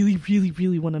 I really, really,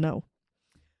 really want to know.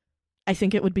 I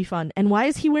think it would be fun. And why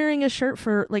is he wearing a shirt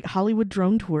for, like, Hollywood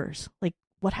drone tours? Like,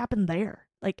 what happened there?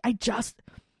 Like,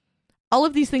 all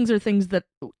of these things are things that,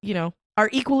 you know, are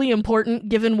equally important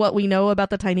given what we know about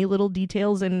the tiny little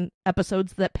details in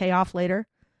episodes that pay off later.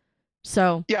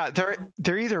 So yeah,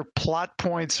 they're either plot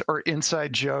points or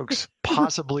inside jokes,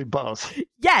 possibly both.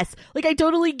 Yes, like, I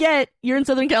totally get you're in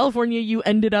Southern California, you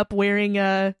ended up wearing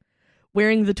the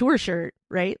tour shirt,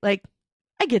 right? Like,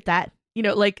 I get that. You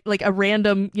know, like a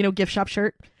random, you know, gift shop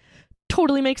shirt.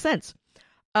 Totally makes sense.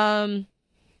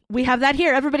 We have that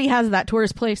here. Everybody has that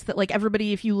tourist place that, like,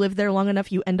 everybody, if you live there long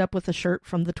enough, you end up with a shirt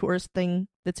from the tourist thing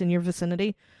that's in your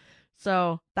vicinity.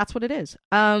 So that's what it is.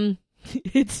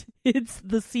 It's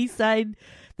the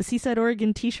Seaside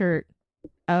Oregon t-shirt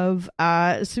of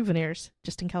souvenirs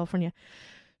just in California.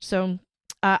 So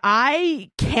I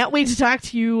can't wait to talk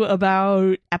to you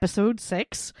about episode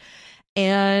 6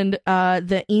 and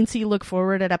the Eensy look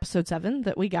forward at episode 7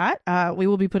 that we got. We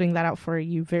will be putting that out for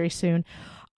you very soon.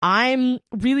 I'm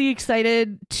really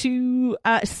excited to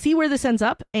see where this ends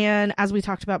up. And as we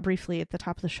talked about briefly at the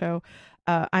top of the show,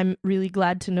 I'm really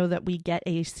glad to know that we get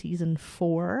a season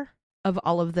 4 of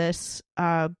all of this.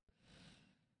 I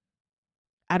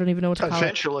don't even know what to call it.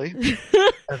 Eventually,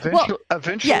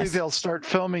 yes. They'll start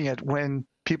filming it when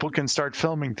people can start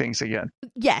filming things again.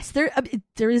 Yes, there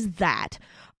is that.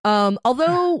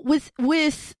 Although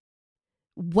with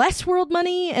Westworld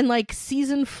money and, like,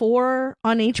 season 4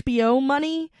 on HBO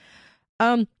money,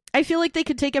 I feel like they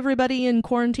could take everybody and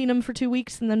quarantine them for 2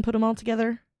 weeks and then put them all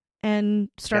together and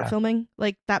start filming.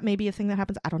 Like, that may be a thing that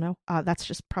happens. I don't know. That's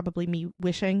just probably me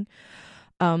wishing.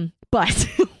 But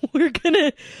we're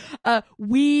gonna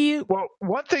well,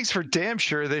 one thing's for damn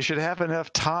sure, they should have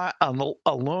enough time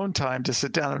alone time to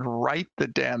sit down and write the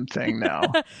damn thing now.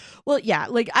 Well, yeah,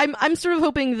 like, I'm sort of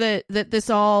hoping that this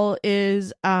all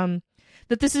is that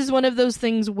this is one of those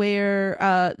things where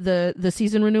the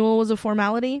season renewal was a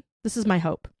formality. This is my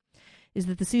hope, is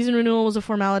that the season renewal was a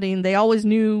formality, and they always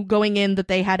knew going in that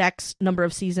they had X number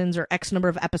of seasons or X number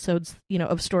of episodes, you know,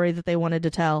 of story that they wanted to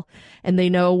tell, and they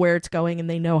know where it's going and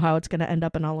they know how it's going to end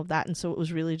up and all of that. And so it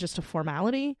was really just a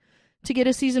formality to get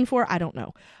a season 4. I don't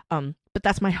know. But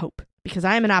that's my hope, because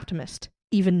I am an optimist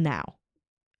even now.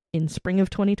 In spring of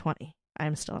 2020, I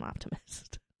am still an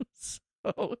optimist.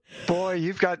 So, boy,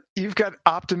 you've got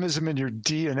optimism in your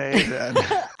DNA then.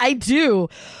 I do.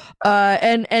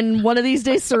 And one of these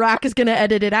days Sirac is going to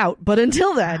edit it out. But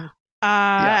until then,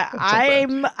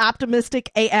 I'm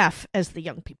optimistic AF, as the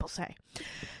young people say.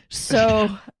 So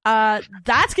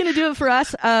that's going to do it for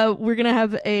us. We're going to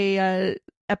have a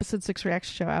episode 6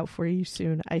 reaction show out for you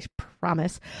soon, I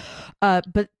promise.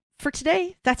 But for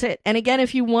today, that's it. And again,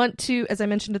 if you want to, as I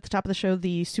mentioned at the top of the show,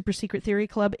 the Super Secret Theory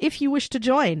Club, if you wish to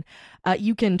join,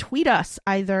 you can tweet us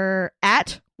either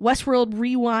at Westworld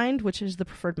Rewind, which is the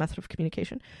preferred method of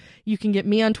communication. You can get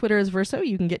me on Twitter as Verso.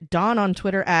 You can get Don on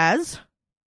Twitter as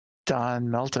Don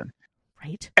Melton.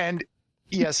 Right. And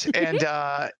yes, and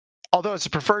although it's a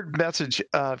preferred message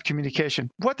of communication,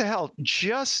 what the hell?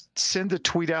 Just send the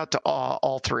tweet out to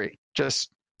all three. Just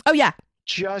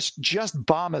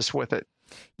bomb us with it.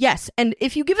 Yes, and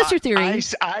if you give us your theory...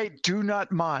 I do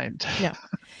not mind. Yeah.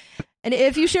 And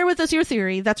if you share with us your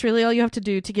theory, that's really all you have to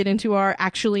do to get into our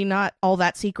actually not all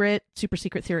that secret, super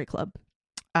secret theory club.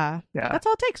 That's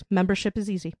all it takes. Membership is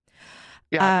easy.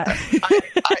 Yeah.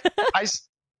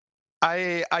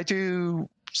 I do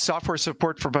software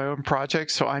support for my own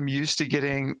projects, so I'm used to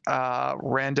getting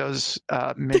randos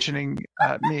mentioning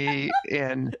me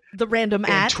in the random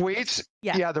at tweets.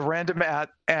 Yeah, the random at,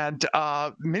 and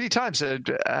many times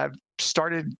I've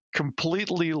started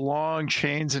completely long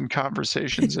chains and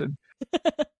conversations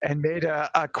and made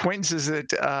acquaintances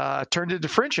that turned into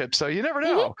friendships. So you never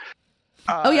know.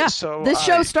 So this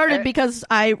show started because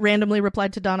I randomly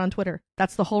replied to Don on Twitter.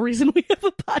 That's the whole reason we have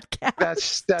a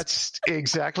podcast. That's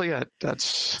exactly it.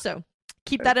 So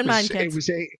keep that in mind, kids.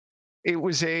 It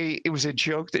was a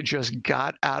joke that just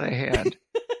got out of hand,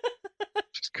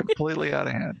 just completely out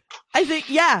of hand. I think,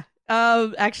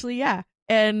 actually, yeah.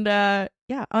 And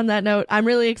on that note, I'm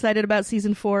really excited about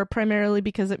season 4, primarily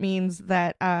because it means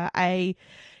that I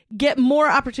get more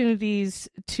opportunities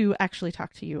to actually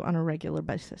talk to you on a regular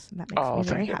basis, and that makes me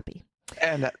very happy.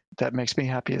 And that makes me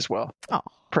happy as well. Oh,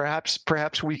 perhaps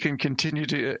we can continue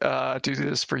to do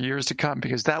this for years to come,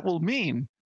 because that will mean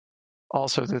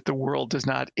also that the world does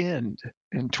not end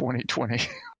in 2020.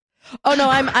 Oh no,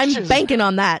 I'm banking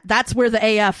on that. That's where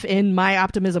the AF in my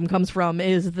optimism comes from,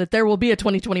 is that there will be a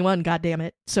 2021. God damn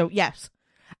it! So yes,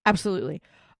 absolutely.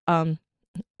 And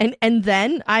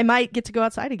then I might get to go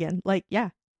outside again. Like, yeah.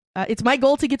 It's my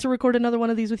goal to get to record another one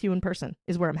of these with you in person,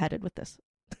 is where I'm headed with this.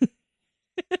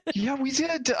 Yeah, we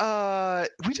did 1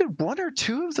 or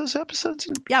 2 of those episodes.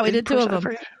 We did 2 of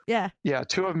them. Yeah,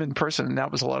 2 of them in person, and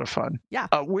that was a lot of fun. Yeah.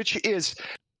 Which is,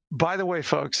 by the way,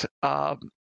 folks,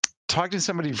 talking to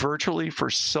somebody virtually for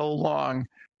so long,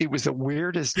 it was the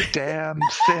weirdest damn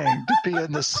thing to be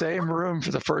in the same room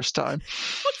for the first time.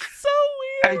 It's so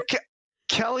weird. And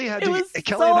Kelly had it to. was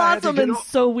Kelly so and I awesome had to and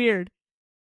so weird.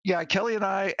 Yeah, Kelly and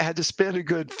I had to spend a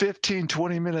good 15,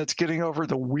 20 minutes getting over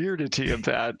the weirdity of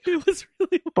that. It was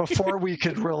really weird. Before we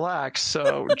could relax.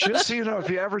 So just so you know, if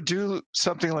you ever do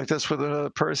something like this with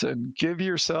another person, give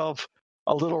yourself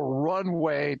a little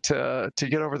runway to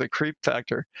get over the creep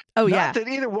factor. Oh, Not that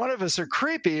either one of us are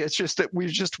creepy. It's just that we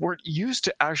just weren't used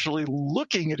to actually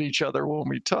looking at each other when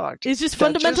we talked. It's just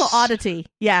fundamental oddity.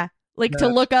 Yeah. Like to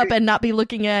look up and not be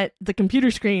looking at the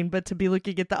computer screen, but to be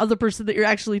looking at the other person that you're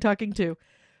actually talking to.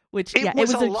 Which, it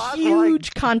was a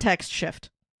huge context shift.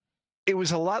 It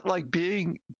was a lot like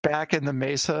being back in the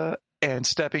Mesa and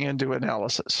stepping into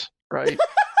analysis, right?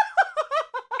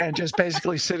 And just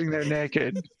basically sitting there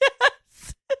naked.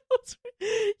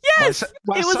 Yes, it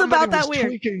was about that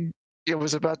weird. It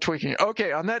was about tweaking.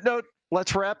 Okay, on that note,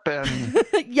 let's wrap and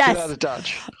yes. Get out of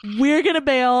Dodge. We're going to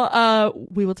bail.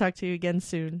 We will talk to you again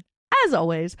soon. As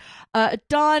always,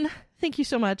 Dawn, thank you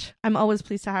so much. I'm always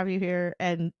pleased to have you here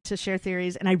and to share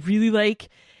theories. And I really like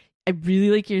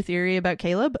your theory about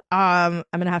Caleb. I'm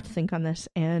going to have to think on this,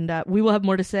 and we will have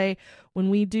more to say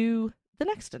when we do the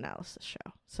next analysis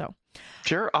show. So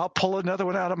sure, I'll pull another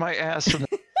one out of my ass.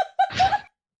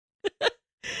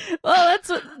 Well,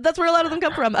 that's where a lot of them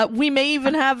come from. We may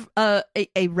even have a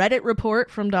Reddit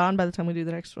report from Dawn by the time we do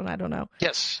the next one. I don't know.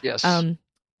 Yes.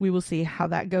 We will see how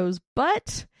that goes.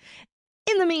 But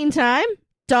in the meantime,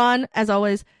 Dawn, as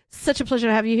always, such a pleasure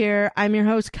to have you here. I'm your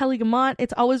host, Kelly Guimont.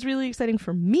 It's always really exciting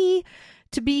for me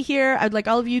to be here. I'd like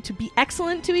all of you to be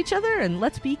excellent to each other, and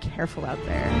let's be careful out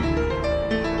there.